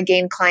you want to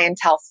gain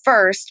clientele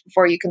first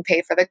before you can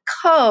pay for the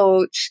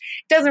coach,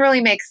 it doesn't really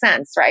make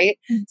sense, right?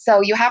 Mm. So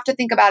you have to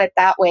think about it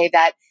that way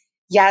that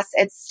yes,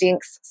 it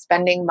stinks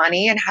spending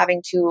money and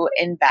having to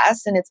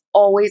invest, and it's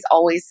always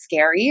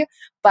scary,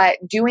 but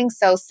doing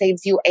so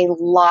saves you a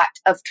lot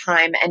of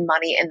time and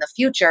money in the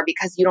future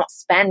because you don't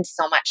spend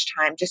so much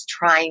time just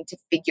trying to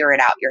figure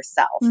it out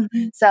yourself.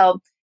 Mhm.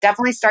 So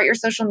definitely start your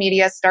social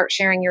media, start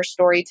sharing your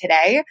story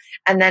today,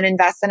 and then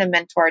invest in a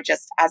mentor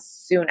just as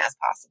soon as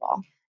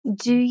possible.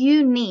 Do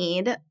you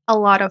need a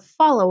lot of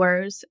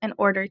followers in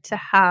order to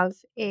have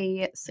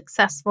a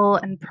successful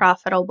and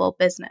profitable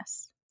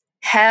business?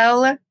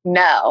 Hell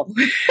no.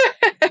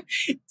 I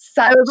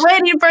Such, was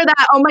waiting for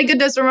that. Oh my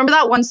goodness. Remember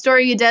that one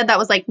story you did that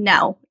was like,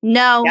 no,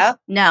 no, yep.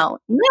 no,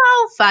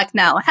 no, fuck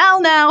no,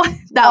 hell no.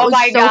 That Oh was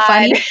my so God.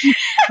 funny.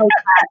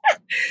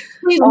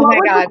 Please, Oh what my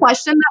was the God.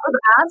 question that was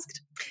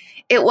asked?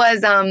 It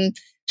was,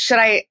 should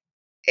I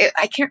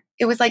can't,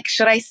 it was like,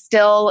 should I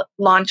still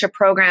launch a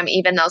program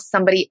even though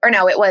somebody, or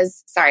no, it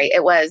was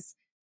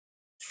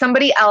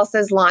somebody else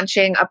is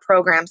launching a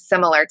program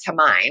similar to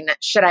mine.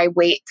 Should I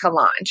wait to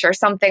launch or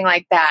something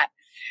like that?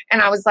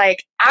 And I was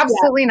like, Yeah,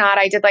 absolutely not.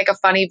 I did like a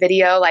funny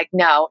video, like,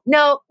 no,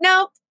 no,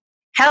 no,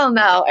 hell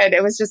no. And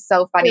it was just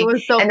so it funny.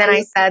 was so And then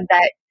I funny. said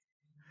that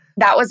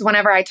that was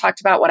whenever I talked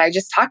about what I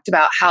just talked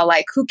about, how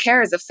like, who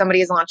cares if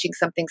somebody is launching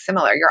something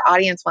similar? Your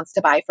audience wants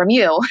to buy from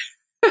you.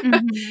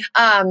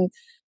 Mm-hmm.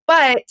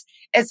 But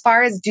as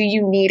far as do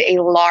you need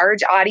a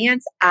large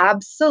audience?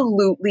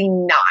 Absolutely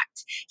not.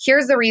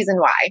 Here's the reason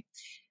why.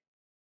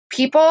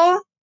 People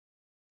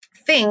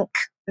think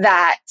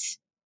that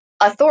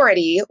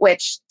authority,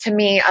 which to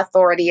me,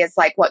 authority is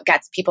like what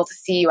gets people to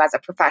see you as a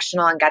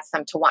professional and gets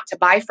them to want to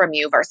buy from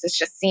you versus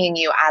just seeing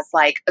you as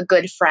like a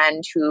good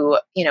friend who,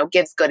 you know,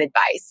 gives good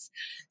advice.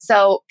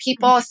 So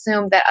people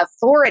assume that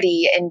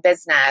authority in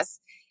business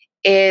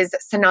is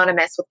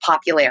synonymous with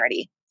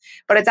popularity.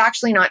 But it's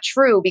actually not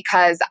true,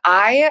 because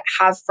I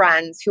have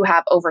friends who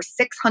have over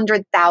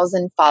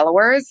 600,000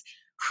 followers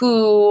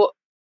who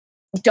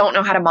don't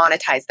know how to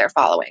monetize their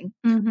following,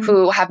 Mm-hmm.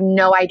 who have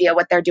no idea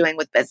what they're doing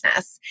with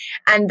business.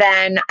 And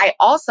then I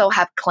also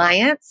have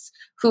clients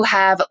who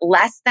have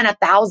less than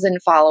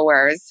 1,000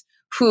 followers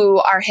who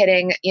are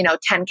hitting, you know,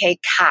 10K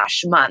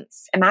cash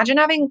months. Imagine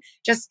having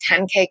just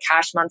 10K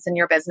cash months in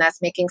your business,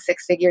 making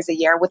 6 figures a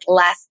year with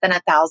less than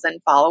 1,000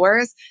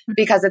 followers,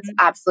 because it's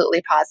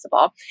absolutely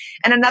possible.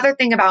 And another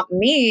thing about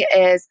me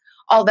is,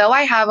 although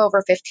I have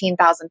over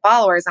 15,000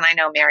 followers, and I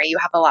know, Mary, you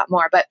have a lot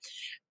more, but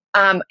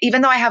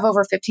even though I have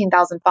over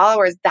 15,000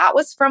 followers, that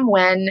was from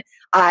when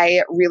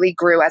I really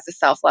grew as a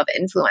self-love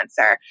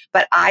influencer.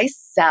 But I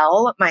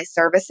sell my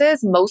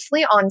services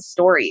mostly on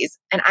stories,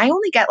 and I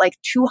only get like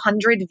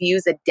 200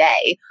 views a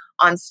day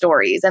on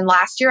stories. And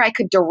last year I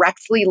could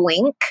directly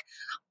link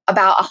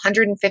about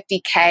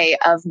 150K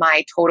of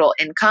my total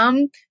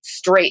income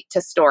straight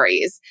to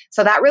stories.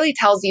 So that really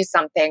tells you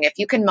something. If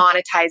you can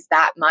monetize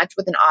that much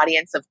with an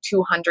audience of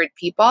 200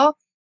 people,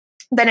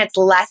 then it's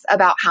less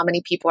about how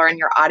many people are in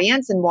your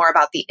audience and more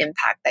about the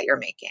impact that you're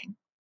making.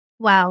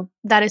 Wow,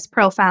 that is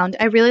profound.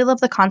 I really love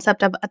the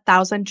concept of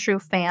 1,000 true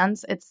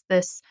fans. It's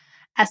this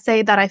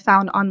essay that I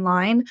found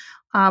online.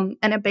 And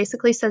it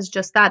basically says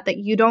just that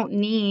you don't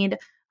need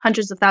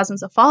hundreds of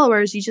thousands of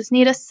followers. You just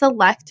need a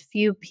select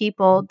few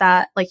people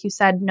that, like you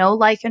said, know,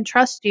 like, and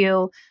trust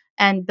you,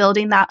 and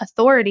building that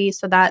authority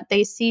so that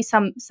they see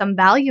some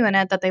value in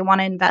it that they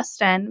want to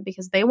invest in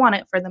because they want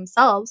it for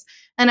themselves.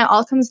 And it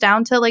all comes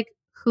down to like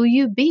who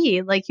you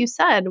be. Like you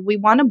said, we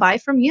want to buy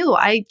from you.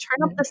 I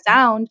turn up the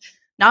sound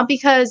not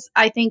because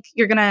I think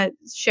you're going to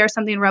share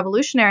something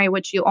revolutionary,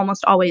 which you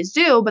almost always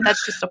do, but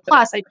that's just a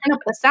plus. I turn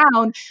up the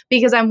sound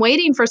because I'm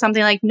waiting for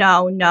something like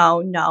no, no,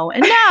 no,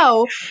 and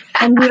no.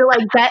 And you to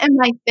like get in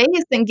my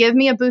face and give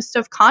me a boost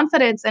of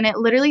confidence. And it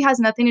literally has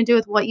nothing to do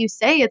with what you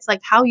say. It's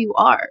like how you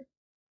are.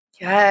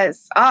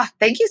 Yes. Oh,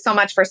 thank you so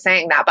much for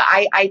saying that. But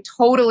I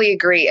totally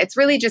agree. It's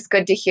really just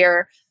good to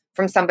hear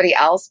from somebody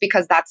else,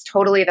 because that's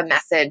totally the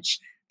message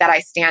that I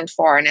stand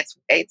for. And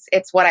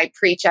it's what I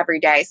preach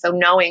every day. So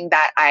knowing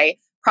that I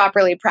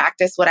properly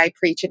practice what I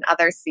preach and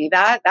others see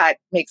that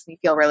makes me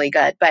feel really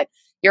good. But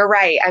you're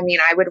right. I mean,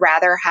 I would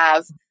rather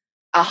have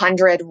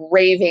 100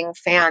 raving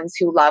fans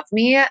who love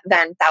me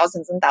than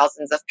thousands and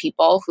thousands of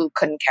people who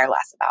couldn't care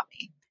less about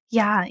me.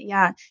 Yeah,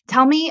 yeah.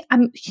 Tell me,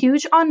 I'm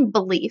huge on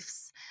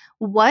beliefs.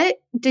 What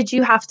did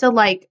you have to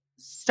like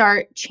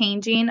start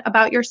changing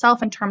about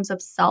yourself in terms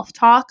of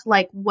self-talk?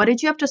 Like, what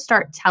did you have to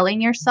start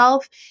telling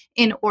yourself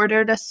in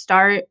order to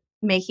start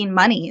making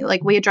money?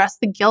 Like, we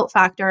addressed the guilt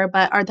factor,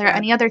 but are there Yeah.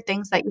 any other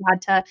things that you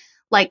had to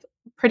like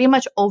pretty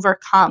much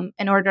overcome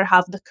in order to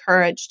have the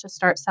courage to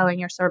start selling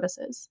your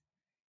services?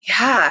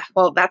 Yeah.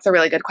 Well, that's a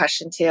really good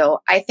question too.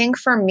 I think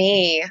for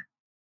me,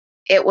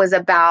 it was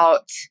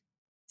about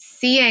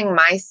seeing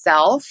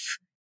myself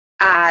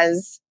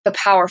as the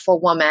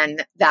powerful woman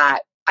that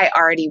I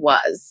already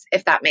was,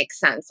 if that makes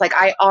sense. Like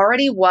I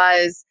already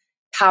was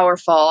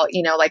powerful.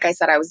 You know, like I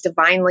said, I was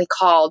divinely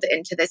called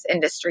into this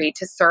industry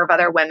to serve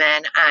other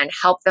women and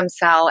help them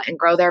sell and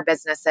grow their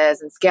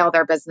businesses and scale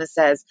their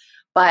businesses.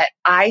 But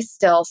I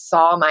still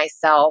saw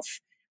myself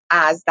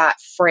as that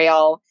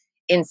frail,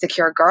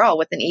 insecure girl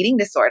with an eating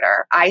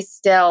disorder. I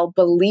still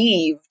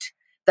believed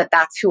that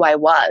that's who I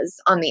was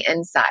on the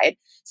inside.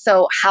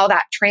 So how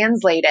that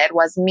translated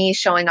was me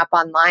showing up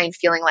online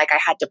feeling like I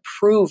had to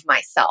prove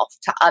myself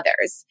to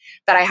others,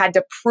 that I had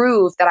to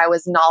prove that I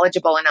was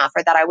knowledgeable enough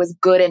or that I was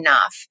good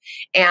enough.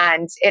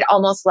 And it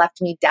almost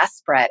left me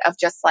desperate of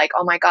just like,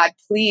 oh my God,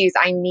 please,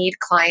 I need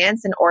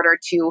clients in order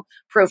to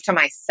prove to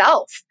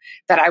myself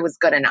that I was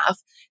good enough.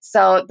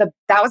 So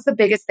that was the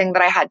biggest thing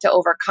that I had to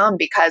overcome,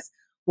 because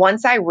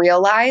once I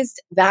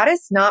realized that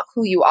is not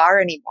who you are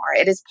anymore.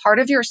 It is part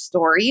of your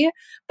story,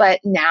 but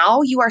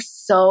now you are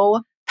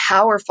so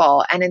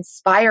powerful and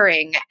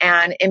inspiring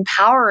and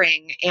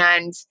empowering,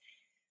 and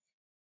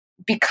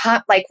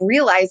become like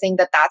realizing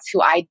that that's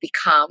who I'd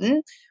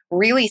become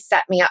really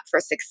set me up for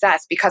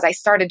success, because I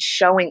started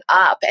showing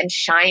up and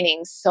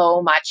shining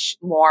so much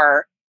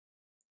more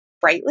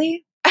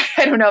brightly.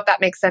 I don't know if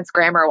that makes sense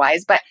grammar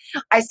wise, but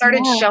I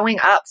started Yeah. showing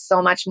up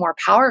so much more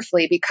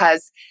powerfully,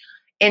 because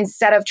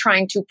instead of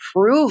trying to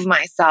prove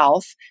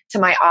myself to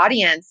my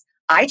audience,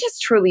 I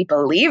just truly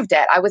believed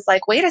it. I was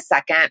like, wait a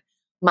second,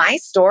 my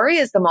story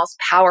is the most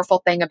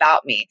powerful thing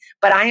about me,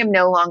 but I am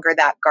no longer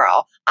that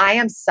girl. I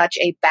am such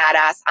a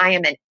badass. I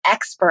am an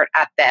expert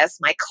at this.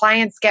 My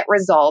clients get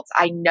results.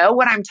 I know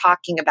what I'm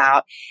talking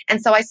about.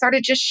 And so I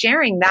started just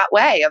sharing that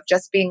way of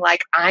just being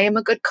like, I am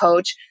a good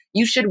coach.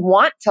 You should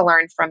want to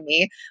learn from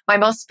me. My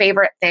most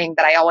favorite thing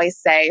that I always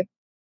say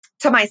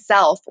to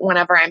myself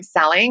whenever I'm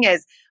selling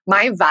is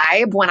my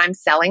vibe when I'm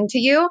selling to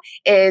you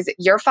is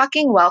you're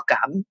fucking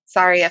welcome.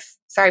 Sorry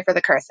for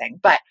the cursing,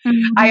 but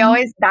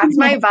that's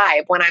my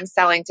vibe when I'm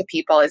selling to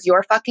people is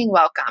you're fucking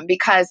welcome,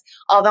 because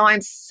although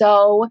I'm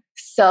so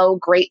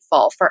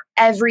grateful for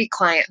every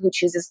client who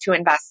chooses to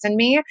invest in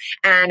me,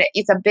 and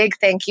it's a big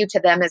thank you to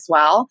them as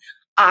well,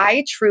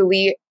 I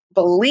truly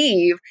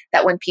believe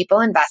that when people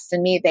invest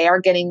in me, they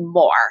are getting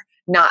more,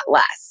 not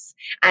less.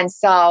 And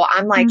so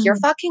I'm like, you're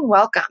fucking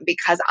welcome,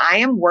 because I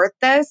am worth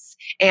this.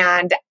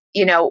 And,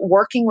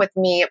 working with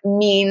me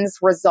means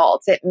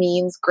results. It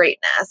means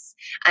greatness.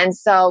 And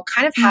so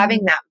kind of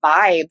having that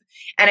vibe.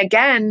 And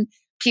again,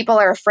 people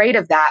are afraid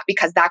of that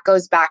because that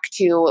goes back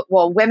to,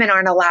 well, women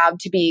aren't allowed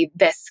to be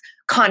this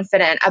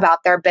confident about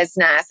their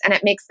business, and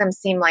it makes them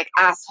seem like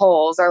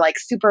assholes or like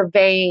super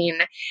vain.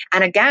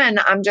 And again,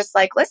 I'm just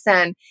like,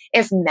 listen,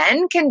 if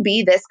men can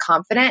be this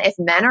confident, if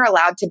men are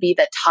allowed to be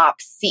the top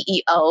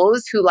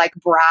CEOs who like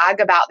brag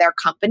about their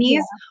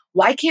companies,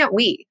 why can't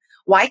we?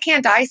 Why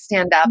can't I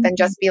stand up and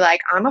just be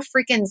like, I'm a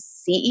freaking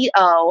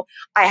CEO.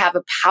 I have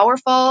a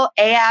powerful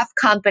AF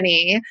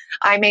company.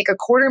 I make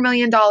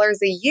 $250,000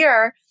 a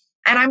year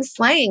and I'm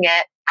slaying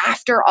it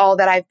after all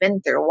that I've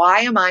been through. Why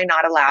am I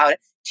not allowed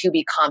to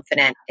be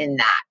confident in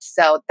that?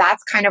 So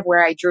that's kind of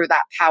where I drew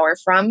that power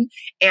from.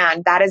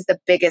 And that is the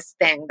biggest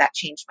thing that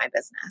changed my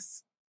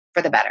business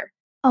for the better.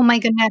 Oh my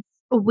goodness.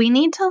 We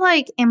need to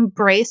like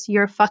embrace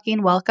your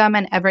fucking welcome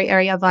in every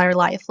area of our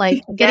life.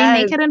 Like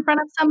getting naked in front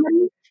of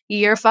somebody,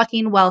 you're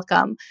fucking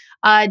welcome.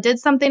 Did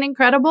something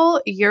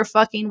incredible, you're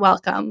fucking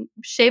welcome.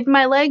 Shaved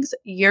my legs,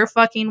 you're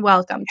fucking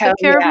welcome. Took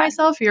care of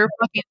myself, you're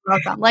fucking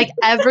welcome. Like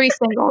every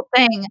single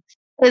thing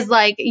is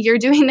like you're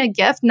doing a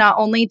gift not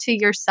only to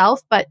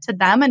yourself, but to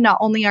them. And not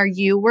only are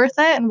you worth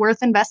it and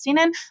worth investing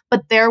in,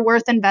 but they're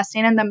worth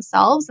investing in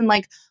themselves. And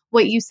like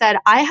what you said,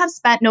 I have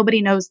spent,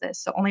 nobody knows this,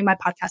 so only my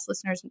podcast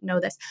listeners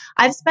know this.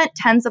 I've spent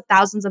tens of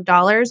thousands of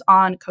dollars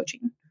on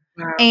coaching.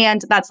 Wow.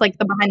 And that's like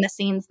the behind the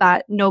scenes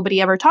that nobody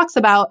ever talks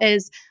about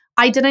is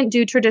I didn't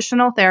do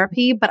traditional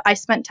therapy, but I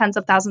spent tens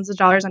of thousands of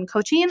dollars on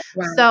coaching.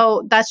 Wow.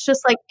 So that's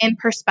just like in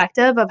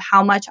perspective of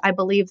how much I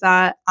believe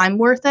that I'm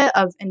worth it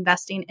of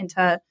investing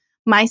into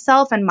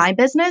myself and my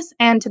business.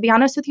 And to be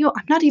honest with you,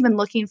 I'm not even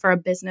looking for a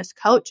business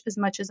coach as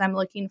much as I'm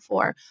looking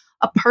for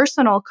a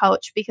personal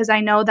coach, because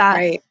I know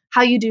that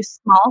how you do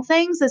small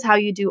things is how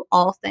you do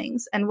all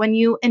things. And when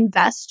you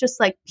invest, just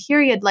like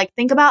period, like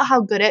think about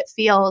how good it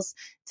feels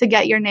to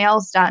get your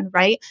nails done,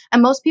 right?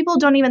 And most people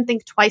don't even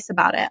think twice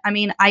about it. I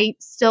mean, I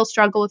still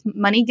struggle with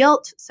money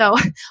guilt. So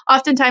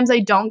oftentimes I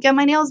don't get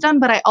my nails done,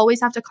 but I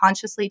always have to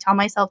consciously tell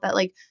myself that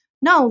like,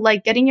 no,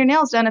 like getting your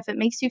nails done, if it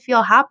makes you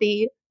feel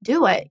happy,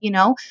 do it,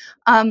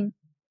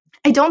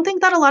 I don't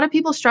think that a lot of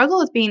people struggle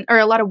with being, or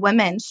a lot of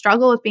women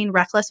struggle with being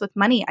reckless with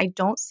money. I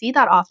don't see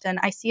that often.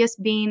 I see us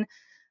being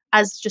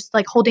as just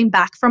like holding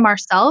back from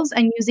ourselves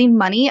and using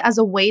money as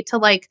a way to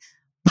like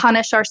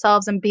punish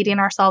ourselves and beating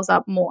ourselves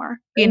up more,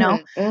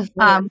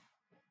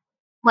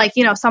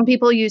 some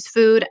people use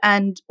food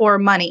and or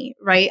money,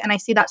 right? And I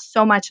see that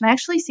so much. And I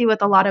actually see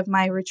with a lot of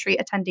my retreat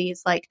attendees,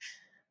 like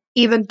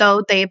even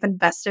though they've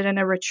invested in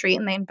a retreat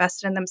and they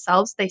invested in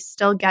themselves, they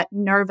still get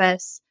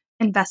nervous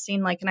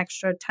investing like an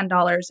extra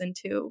 $10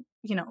 into,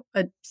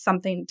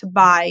 something to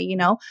buy,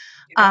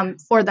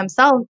 for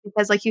themselves.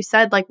 Because like you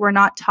said, like we're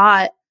not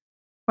taught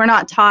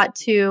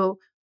to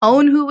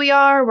own who we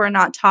are. We're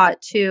not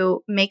taught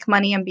to make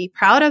money and be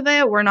proud of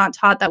it. We're not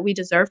taught that we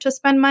deserve to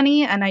spend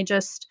money. And I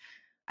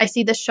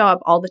see this show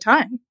up all the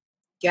time.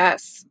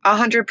 Yes,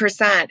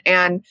 100%.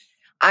 And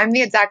I'm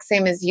the exact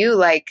same as you.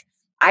 Like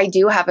I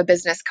do have a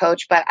business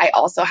coach, but I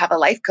also have a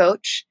life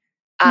coach.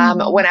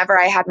 Whenever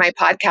I had my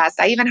podcast,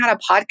 I even had a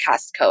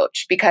podcast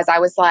coach because I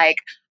was like,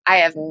 I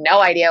have no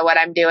idea what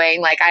I'm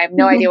doing. Like, I have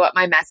no idea what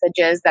my message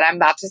is that I'm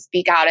about to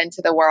speak out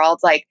into the world.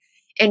 Like,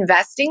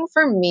 investing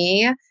for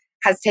me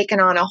has taken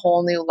on a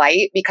whole new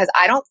light because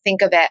I don't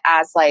think of it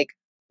as like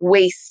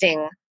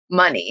wasting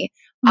money.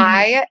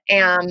 I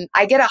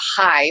get a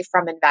high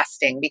from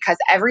investing because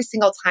every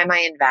single time I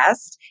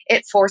invest,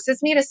 it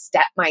forces me to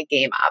step my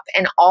game up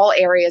in all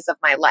areas of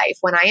my life.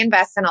 When I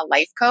invest in a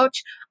life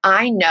coach,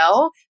 I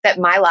know that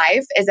my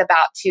life is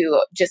about to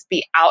just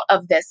be out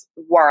of this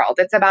world.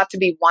 It's about to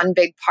be one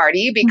big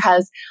party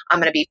because I'm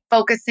going to be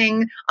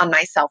focusing on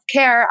my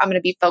self-care. I'm going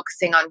to be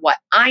focusing on what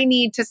I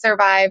need to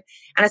survive.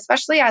 And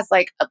especially as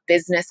like a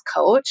business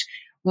coach,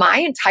 my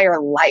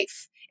entire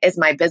life is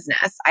my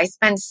business. I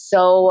spend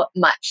so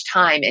much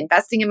time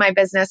investing in my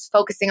business,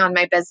 focusing on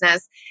my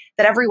business,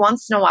 that every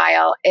once in a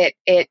while it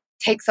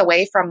takes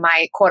away from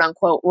my quote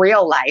unquote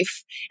real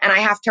life. And I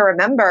have to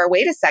remember,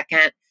 wait a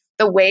second,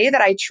 the way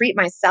that I treat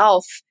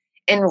myself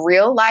in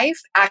real life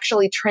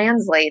actually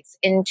translates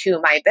into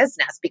my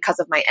business because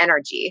of my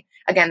energy.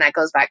 Again, that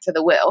goes back to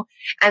the woo.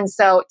 And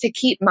so to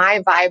keep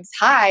my vibes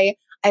high,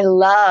 I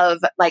love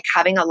like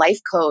having a life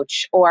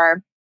coach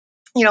or,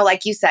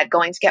 like you said,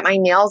 going to get my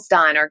nails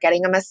done or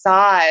getting a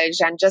massage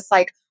and just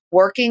like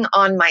working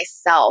on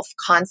myself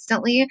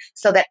constantly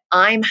so that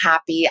I'm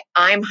happy,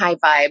 I'm high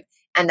vibe,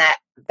 and that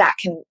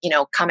can,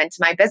 come into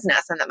my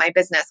business and that my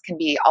business can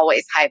be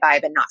always high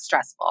vibe and not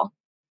stressful.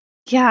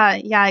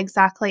 Yeah,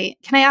 exactly.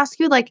 Can I ask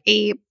you like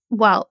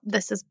well,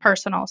 this is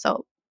personal,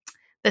 so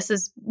this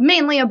is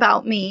mainly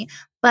about me,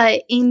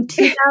 but in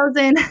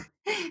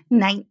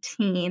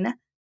 2019,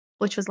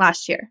 which was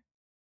last year.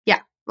 Yeah,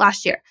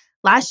 last year.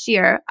 Last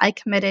year, I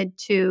committed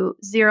to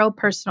zero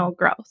personal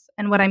growth.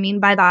 And what I mean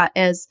by that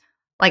is,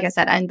 like I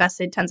said, I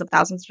invested tens of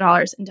thousands of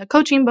dollars into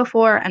coaching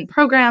before and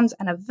programs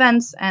and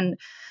events and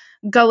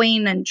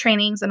going and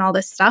trainings and all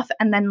this stuff.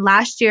 And then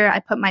last year, I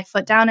put my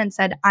foot down and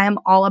said, I am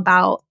all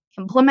about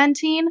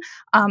implementing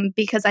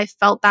because I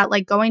felt that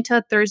like going to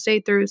a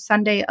Thursday through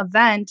Sunday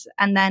event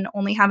and then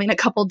only having a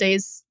couple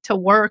days to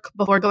work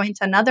before going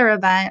to another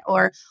event,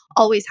 or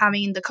always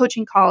having the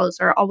coaching calls,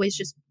 or always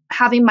just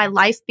having my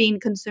life being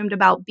consumed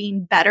about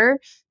being better,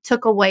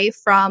 took away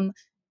from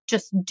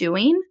just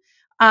doing.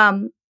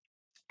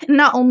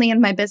 Not only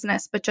in my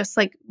business, but just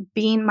like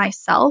being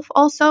myself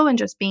also and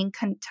just being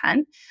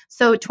content.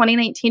 So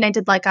 2019, I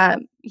did like a,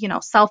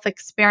 self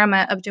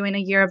experiment of doing a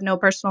year of no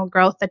personal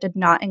growth that did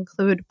not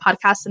include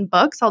podcasts and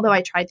books, although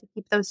I tried to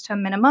keep those to a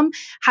minimum.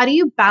 How do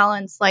you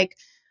balance like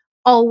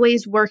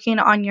always working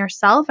on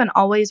yourself and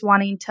always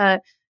wanting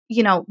to,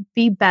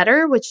 be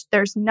better, which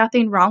there's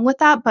nothing wrong with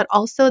that, but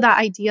also that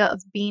idea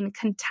of being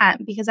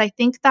content? Because I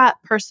think that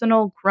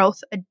personal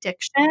growth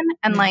addiction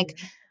and like,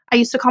 I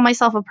used to call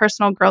myself a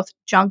personal growth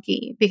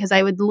junkie because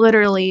I would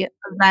literally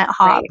event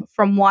hop Right.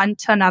 from one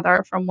to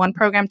another, from one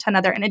program to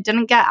another. And it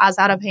didn't get as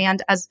out of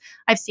hand as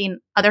I've seen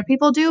other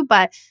people do,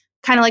 but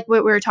kind of like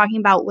what we were talking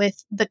about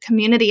with the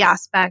community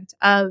aspect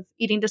of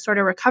eating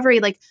disorder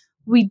recovery, like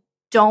we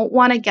don't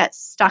want to get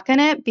stuck in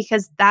it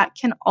because that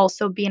can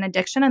also be an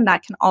addiction, and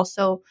that can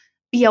also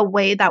be a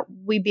way that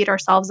we beat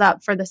ourselves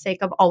up for the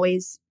sake of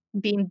always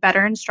being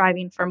better and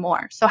striving for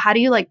more. So how do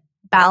you like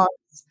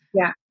balance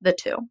Yeah. the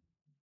two?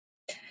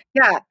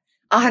 Yeah.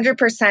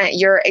 100%.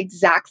 You're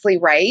exactly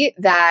right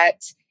that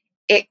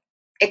it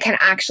it can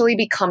actually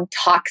become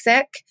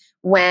toxic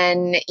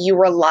when you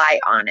rely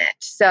on it.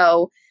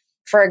 So,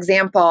 for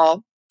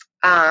example,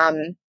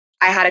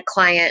 I had a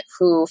client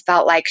who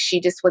felt like she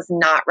just was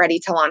not ready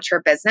to launch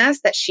her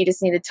business, that she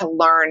just needed to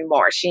learn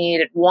more. She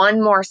needed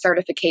one more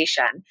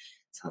certification.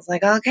 So I was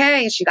like,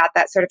 okay, she got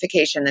that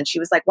certification. Then she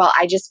was like, well,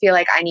 I just feel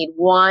like I need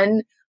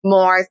one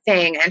more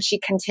thing. And she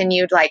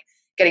continued like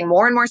getting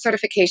more and more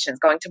certifications,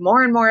 going to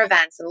more and more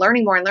events and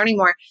learning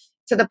more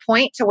to the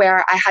point to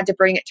where I had to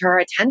bring it to her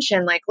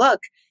attention. Like, look,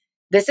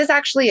 this is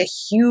actually a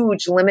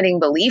huge limiting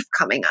belief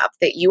coming up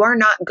that you are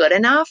not good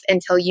enough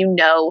until you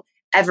know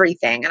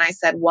everything. And I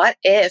said, what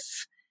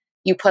if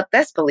you put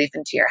this belief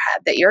into your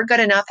head that you're good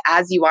enough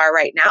as you are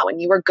right now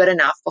and you were good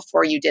enough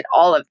before you did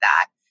all of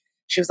that?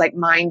 She was like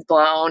mind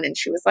blown. And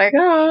she was like,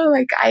 oh,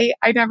 like I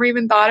never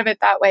even thought of it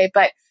that way.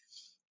 But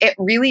it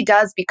really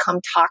does become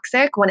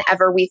toxic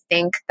whenever we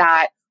think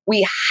that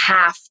we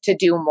have to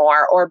do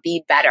more or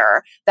be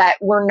better, that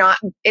we're not,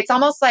 it's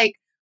almost like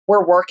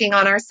we're working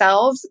on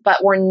ourselves,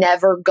 but we're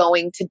never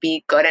going to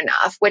be good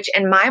enough, which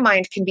in my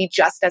mind can be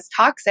just as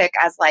toxic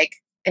as like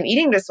an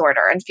eating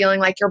disorder and feeling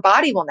like your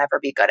body will never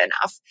be good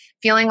enough,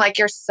 feeling like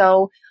you're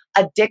so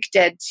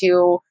addicted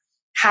to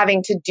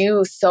having to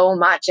do so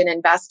much and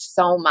invest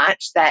so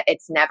much that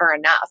it's never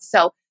enough.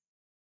 So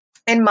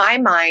in my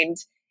mind,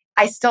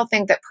 I still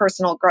think that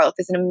personal growth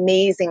is an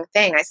amazing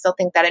thing. I still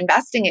think that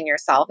investing in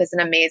yourself is an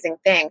amazing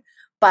thing.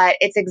 But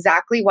it's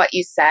exactly what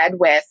you said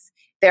with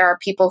there are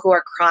people who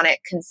are chronic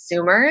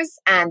consumers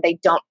and they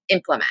don't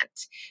implement.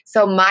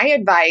 So my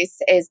advice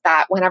is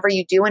that whenever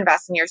you do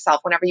invest in yourself,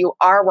 whenever you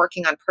are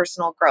working on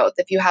personal growth,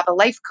 if you have a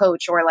life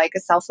coach or like a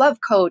self-love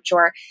coach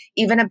or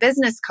even a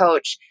business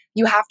coach,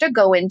 you have to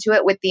go into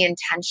it with the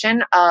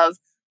intention of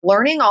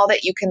learning all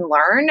that you can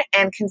learn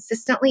and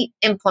consistently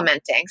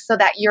implementing so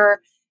that you're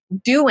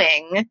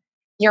doing,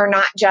 you're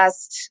not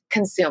just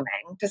consuming.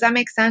 Does that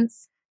make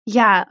sense?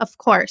 Yeah, of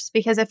course,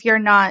 because if you're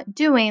not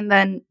doing,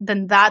 then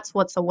that's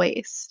what's a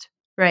waste,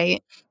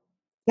 right?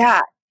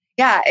 Yeah.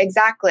 Yeah,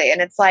 exactly.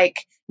 And it's like,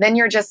 then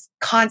you're just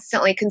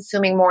constantly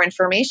consuming more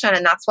information.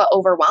 And that's what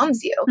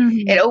overwhelms you.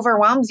 It Mhm.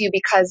 overwhelms you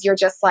because you're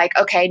just like,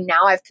 okay,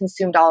 now I've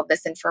consumed all of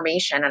this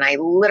information and I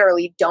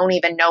literally don't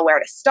even know where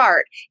to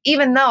start,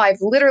 even though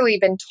I've literally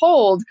been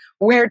told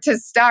where to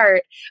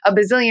start a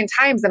bazillion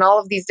times in all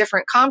of these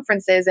different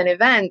conferences and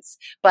events.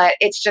 But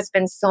it's just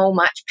been so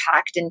much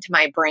packed into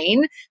my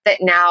brain that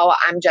now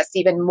I'm just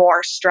even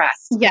more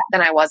stressed Yeah.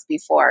 than I was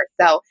before.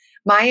 So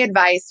my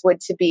advice would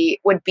be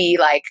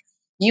like,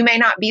 you may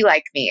not be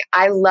like me.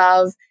 I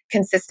love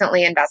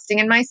consistently investing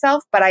in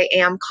myself, but I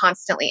am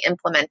constantly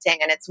implementing.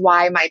 And it's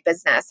why my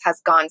business has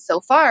gone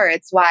so far.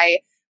 It's why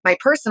my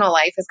personal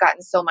life has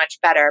gotten so much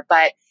better.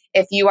 But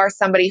if you are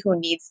somebody who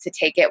needs to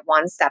take it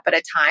one step at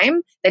a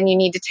time, then you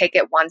need to take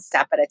it one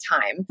step at a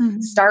time.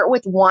 Mhm. Start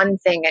with one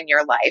thing in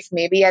your life.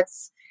 Maybe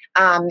it's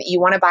you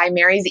want to buy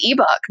Mary's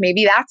ebook.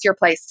 Maybe that's your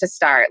place to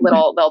start.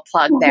 Little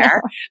plug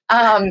there.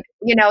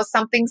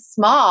 Something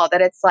small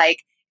that it's like,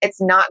 it's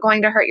not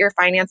going to hurt your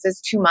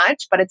finances too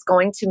much, but it's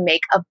going to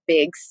make a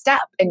big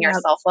step in your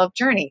Yep. self-love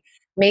journey.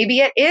 Maybe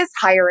it is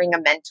hiring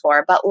a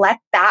mentor, but let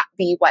that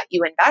be what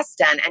you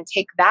invest in and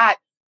take that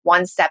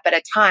one step at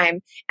a time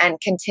and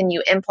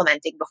continue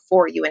implementing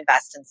before you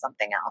invest in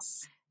something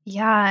else.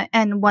 Yeah.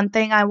 And one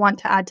thing I want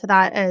to add to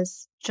that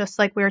is just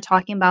like we were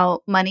talking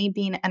about money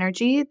being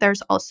energy,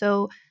 there's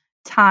also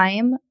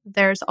time,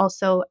 there's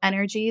also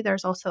energy,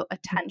 there's also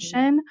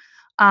attention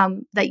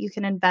that you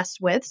can invest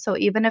with. So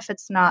even if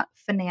it's not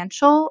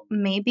financial,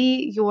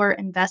 maybe your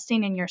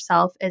investing in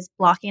yourself is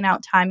blocking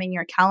out time in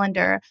your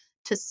calendar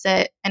to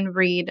sit and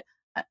read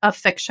a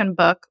fiction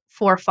book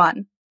for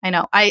fun. I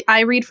know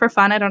I read for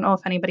fun. I don't know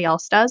if anybody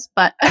else does,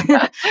 but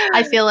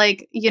I feel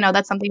like,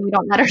 that's something we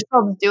don't let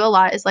ourselves do a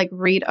lot is like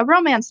read a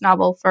romance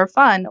novel for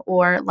fun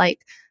or like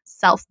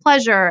self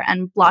pleasure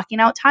and blocking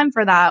out time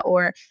for that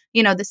or,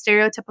 the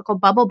stereotypical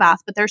bubble bath.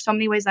 But there's so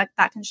many ways that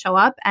that can show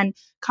up. And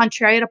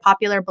contrary to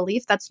popular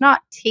belief, that's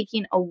not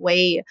taking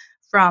away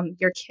from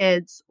your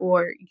kids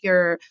or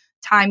your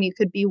time you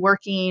could be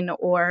working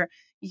or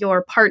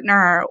your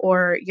partner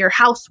or your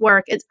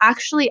housework. It's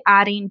actually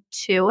adding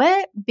to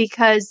it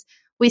because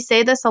we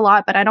say this a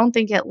lot, but I don't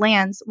think it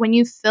lands. When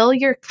you fill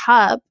your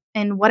cup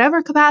in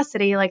whatever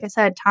capacity, like I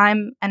said,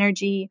 time,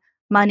 energy,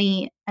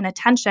 money, and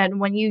attention,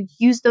 when you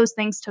use those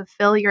things to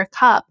fill your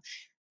cup,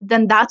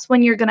 then that's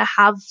when you're going to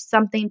have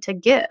something to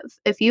give.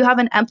 If you have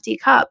an empty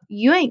cup,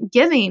 you ain't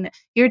giving.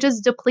 You're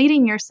just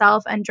depleting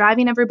yourself and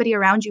driving everybody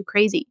around you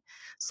crazy.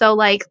 So,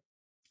 like,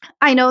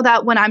 I know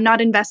that when I'm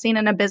not investing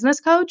in a business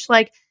coach,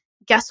 like,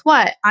 guess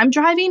what? I'm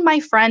driving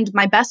my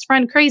best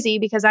friend crazy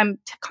because I'm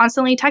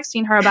constantly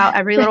texting her about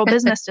every little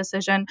business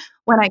decision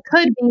when I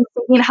could be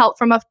seeking help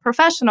from a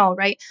professional,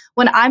 right?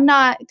 When I'm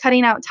not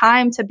cutting out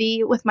time to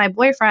be with my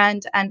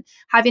boyfriend and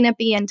having it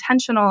be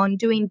intentional and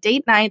doing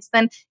date nights,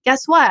 then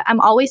guess what? I'm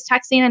always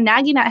texting and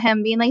nagging at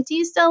him, being like, do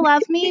you still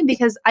love me?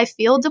 Because I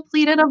feel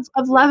depleted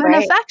of love and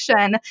Right.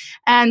 affection.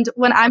 And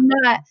when I'm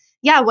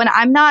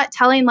not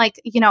telling, like,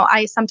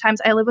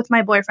 I live with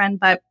my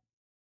boyfriend, but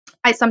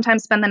I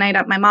sometimes spend the night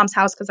at my mom's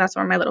house because that's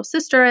where my little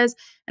sister is,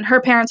 and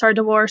her parents are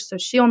divorced, so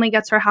she only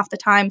gets her half the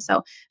time.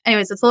 So,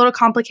 anyways, it's a little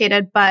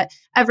complicated, but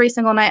every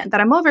single night that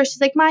I'm over,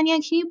 she's like, Manya,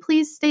 can you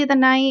please stay the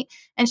night?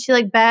 And she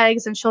like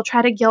begs and she'll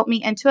try to guilt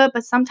me into it.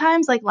 But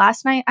sometimes, like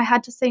last night, I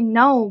had to say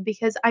no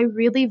because I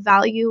really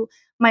value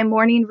my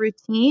morning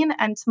routine,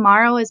 and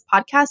tomorrow is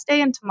podcast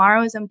day, and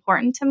tomorrow is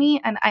important to me.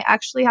 And I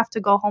actually have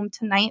to go home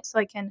tonight so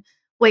I can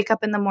wake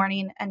up in the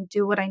morning and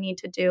do what I need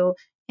to do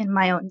in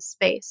my own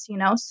space.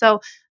 So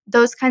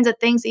those kinds of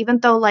things, even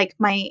though like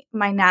my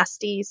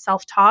nasty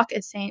self-talk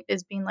is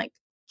being like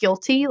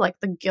guilty, like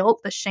the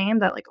guilt, the shame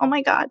that like, oh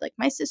my God, like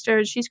my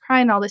sister, she's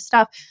crying, all this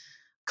stuff,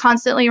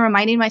 constantly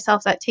reminding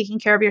myself that taking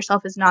care of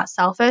yourself is not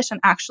selfish. And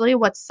actually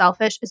what's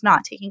selfish is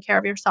not taking care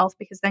of yourself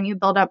because then you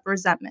build up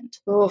resentment.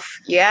 Oof,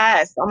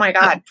 yes. Oh my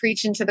God.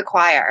 Preaching to the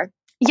choir.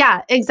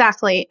 Yeah,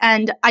 exactly.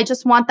 And I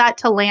just want that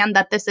to land,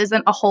 that this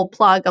isn't a whole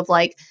plug of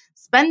like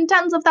spend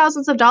tens of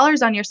thousands of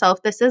dollars on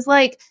yourself. This is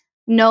like,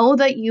 know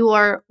that you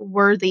are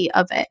worthy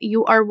of it.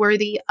 You are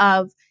worthy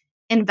of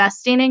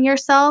investing in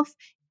yourself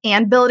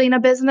and building a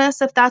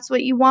business if that's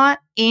what you want,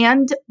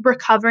 and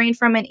recovering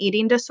from an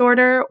eating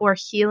disorder or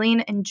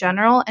healing in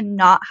general and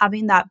not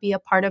having that be a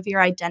part of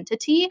your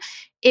identity.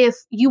 If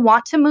you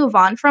want to move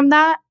on from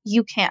that,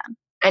 you can.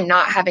 And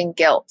not having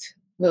guilt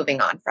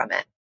moving on from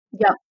it.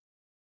 Yep.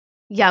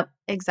 Yep,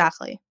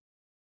 exactly.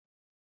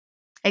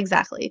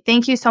 Exactly.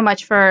 Thank you so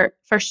much for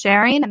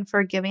sharing and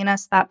for giving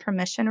us that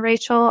permission,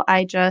 Rachel.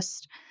 I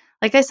just,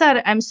 like I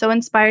said, I'm so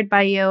inspired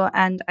by you,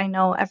 and I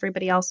know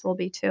everybody else will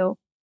be too.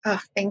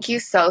 Oh, thank you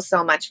so,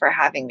 so much for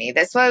having me.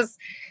 This was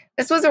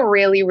a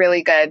really,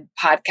 really good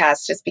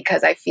podcast just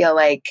because I feel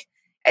like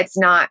it's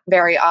not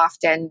very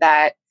often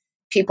that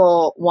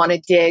people want to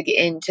dig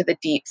into the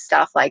deep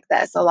stuff like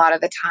this. A lot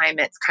of the time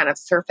it's kind of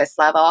surface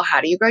level. How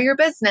do you grow your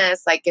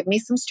business? Like, give me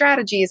some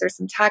strategies or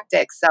some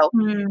tactics. So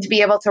to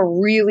be able to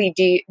really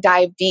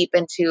dive deep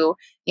into,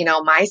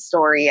 my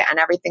story and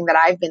everything that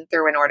I've been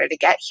through in order to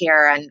get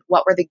here, and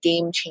what were the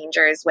game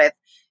changers with,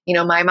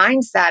 my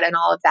mindset and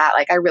all of that.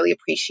 Like, I really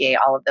appreciate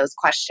all of those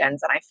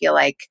questions. And I feel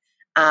like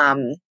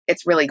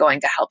it's really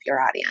going to help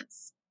your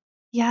audience.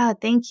 Yeah,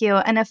 thank you.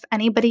 And if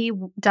anybody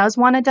does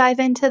want to dive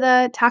into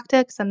the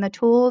tactics and the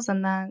tools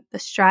and the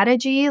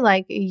strategy,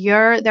 like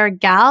you're their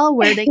gal,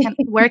 where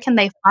can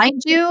they find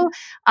you?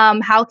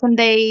 How can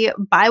they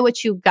buy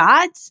what you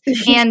got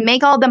and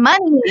make all the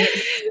money?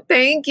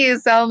 Thank you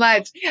so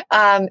much.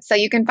 So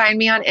you can find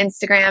me on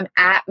Instagram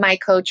at my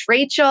coach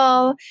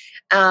Rachel.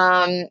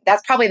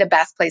 That's probably the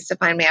best place to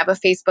find me. I have a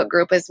Facebook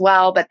group as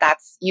well, but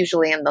that's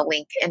usually in the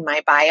link in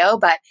my bio.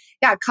 But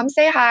yeah, come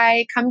say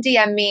hi, come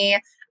DM me.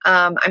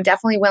 I'm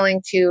definitely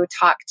willing to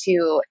talk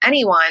to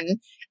anyone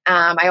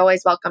I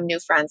always welcome new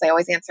friends. I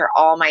always answer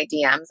all my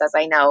DMs, as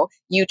I know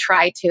you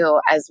try to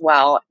as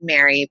well,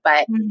 Mary.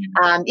 But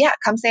yeah,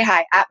 come say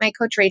hi at my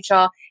Coach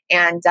Rachel.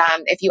 And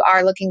if you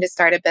are looking to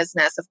start a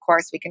business, of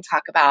course, we can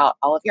talk about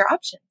all of your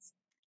options.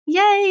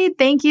 Yay.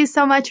 Thank you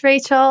so much,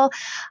 Rachel.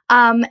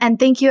 And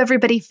thank you,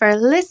 everybody, for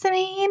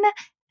listening.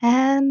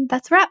 And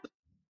that's a wrap.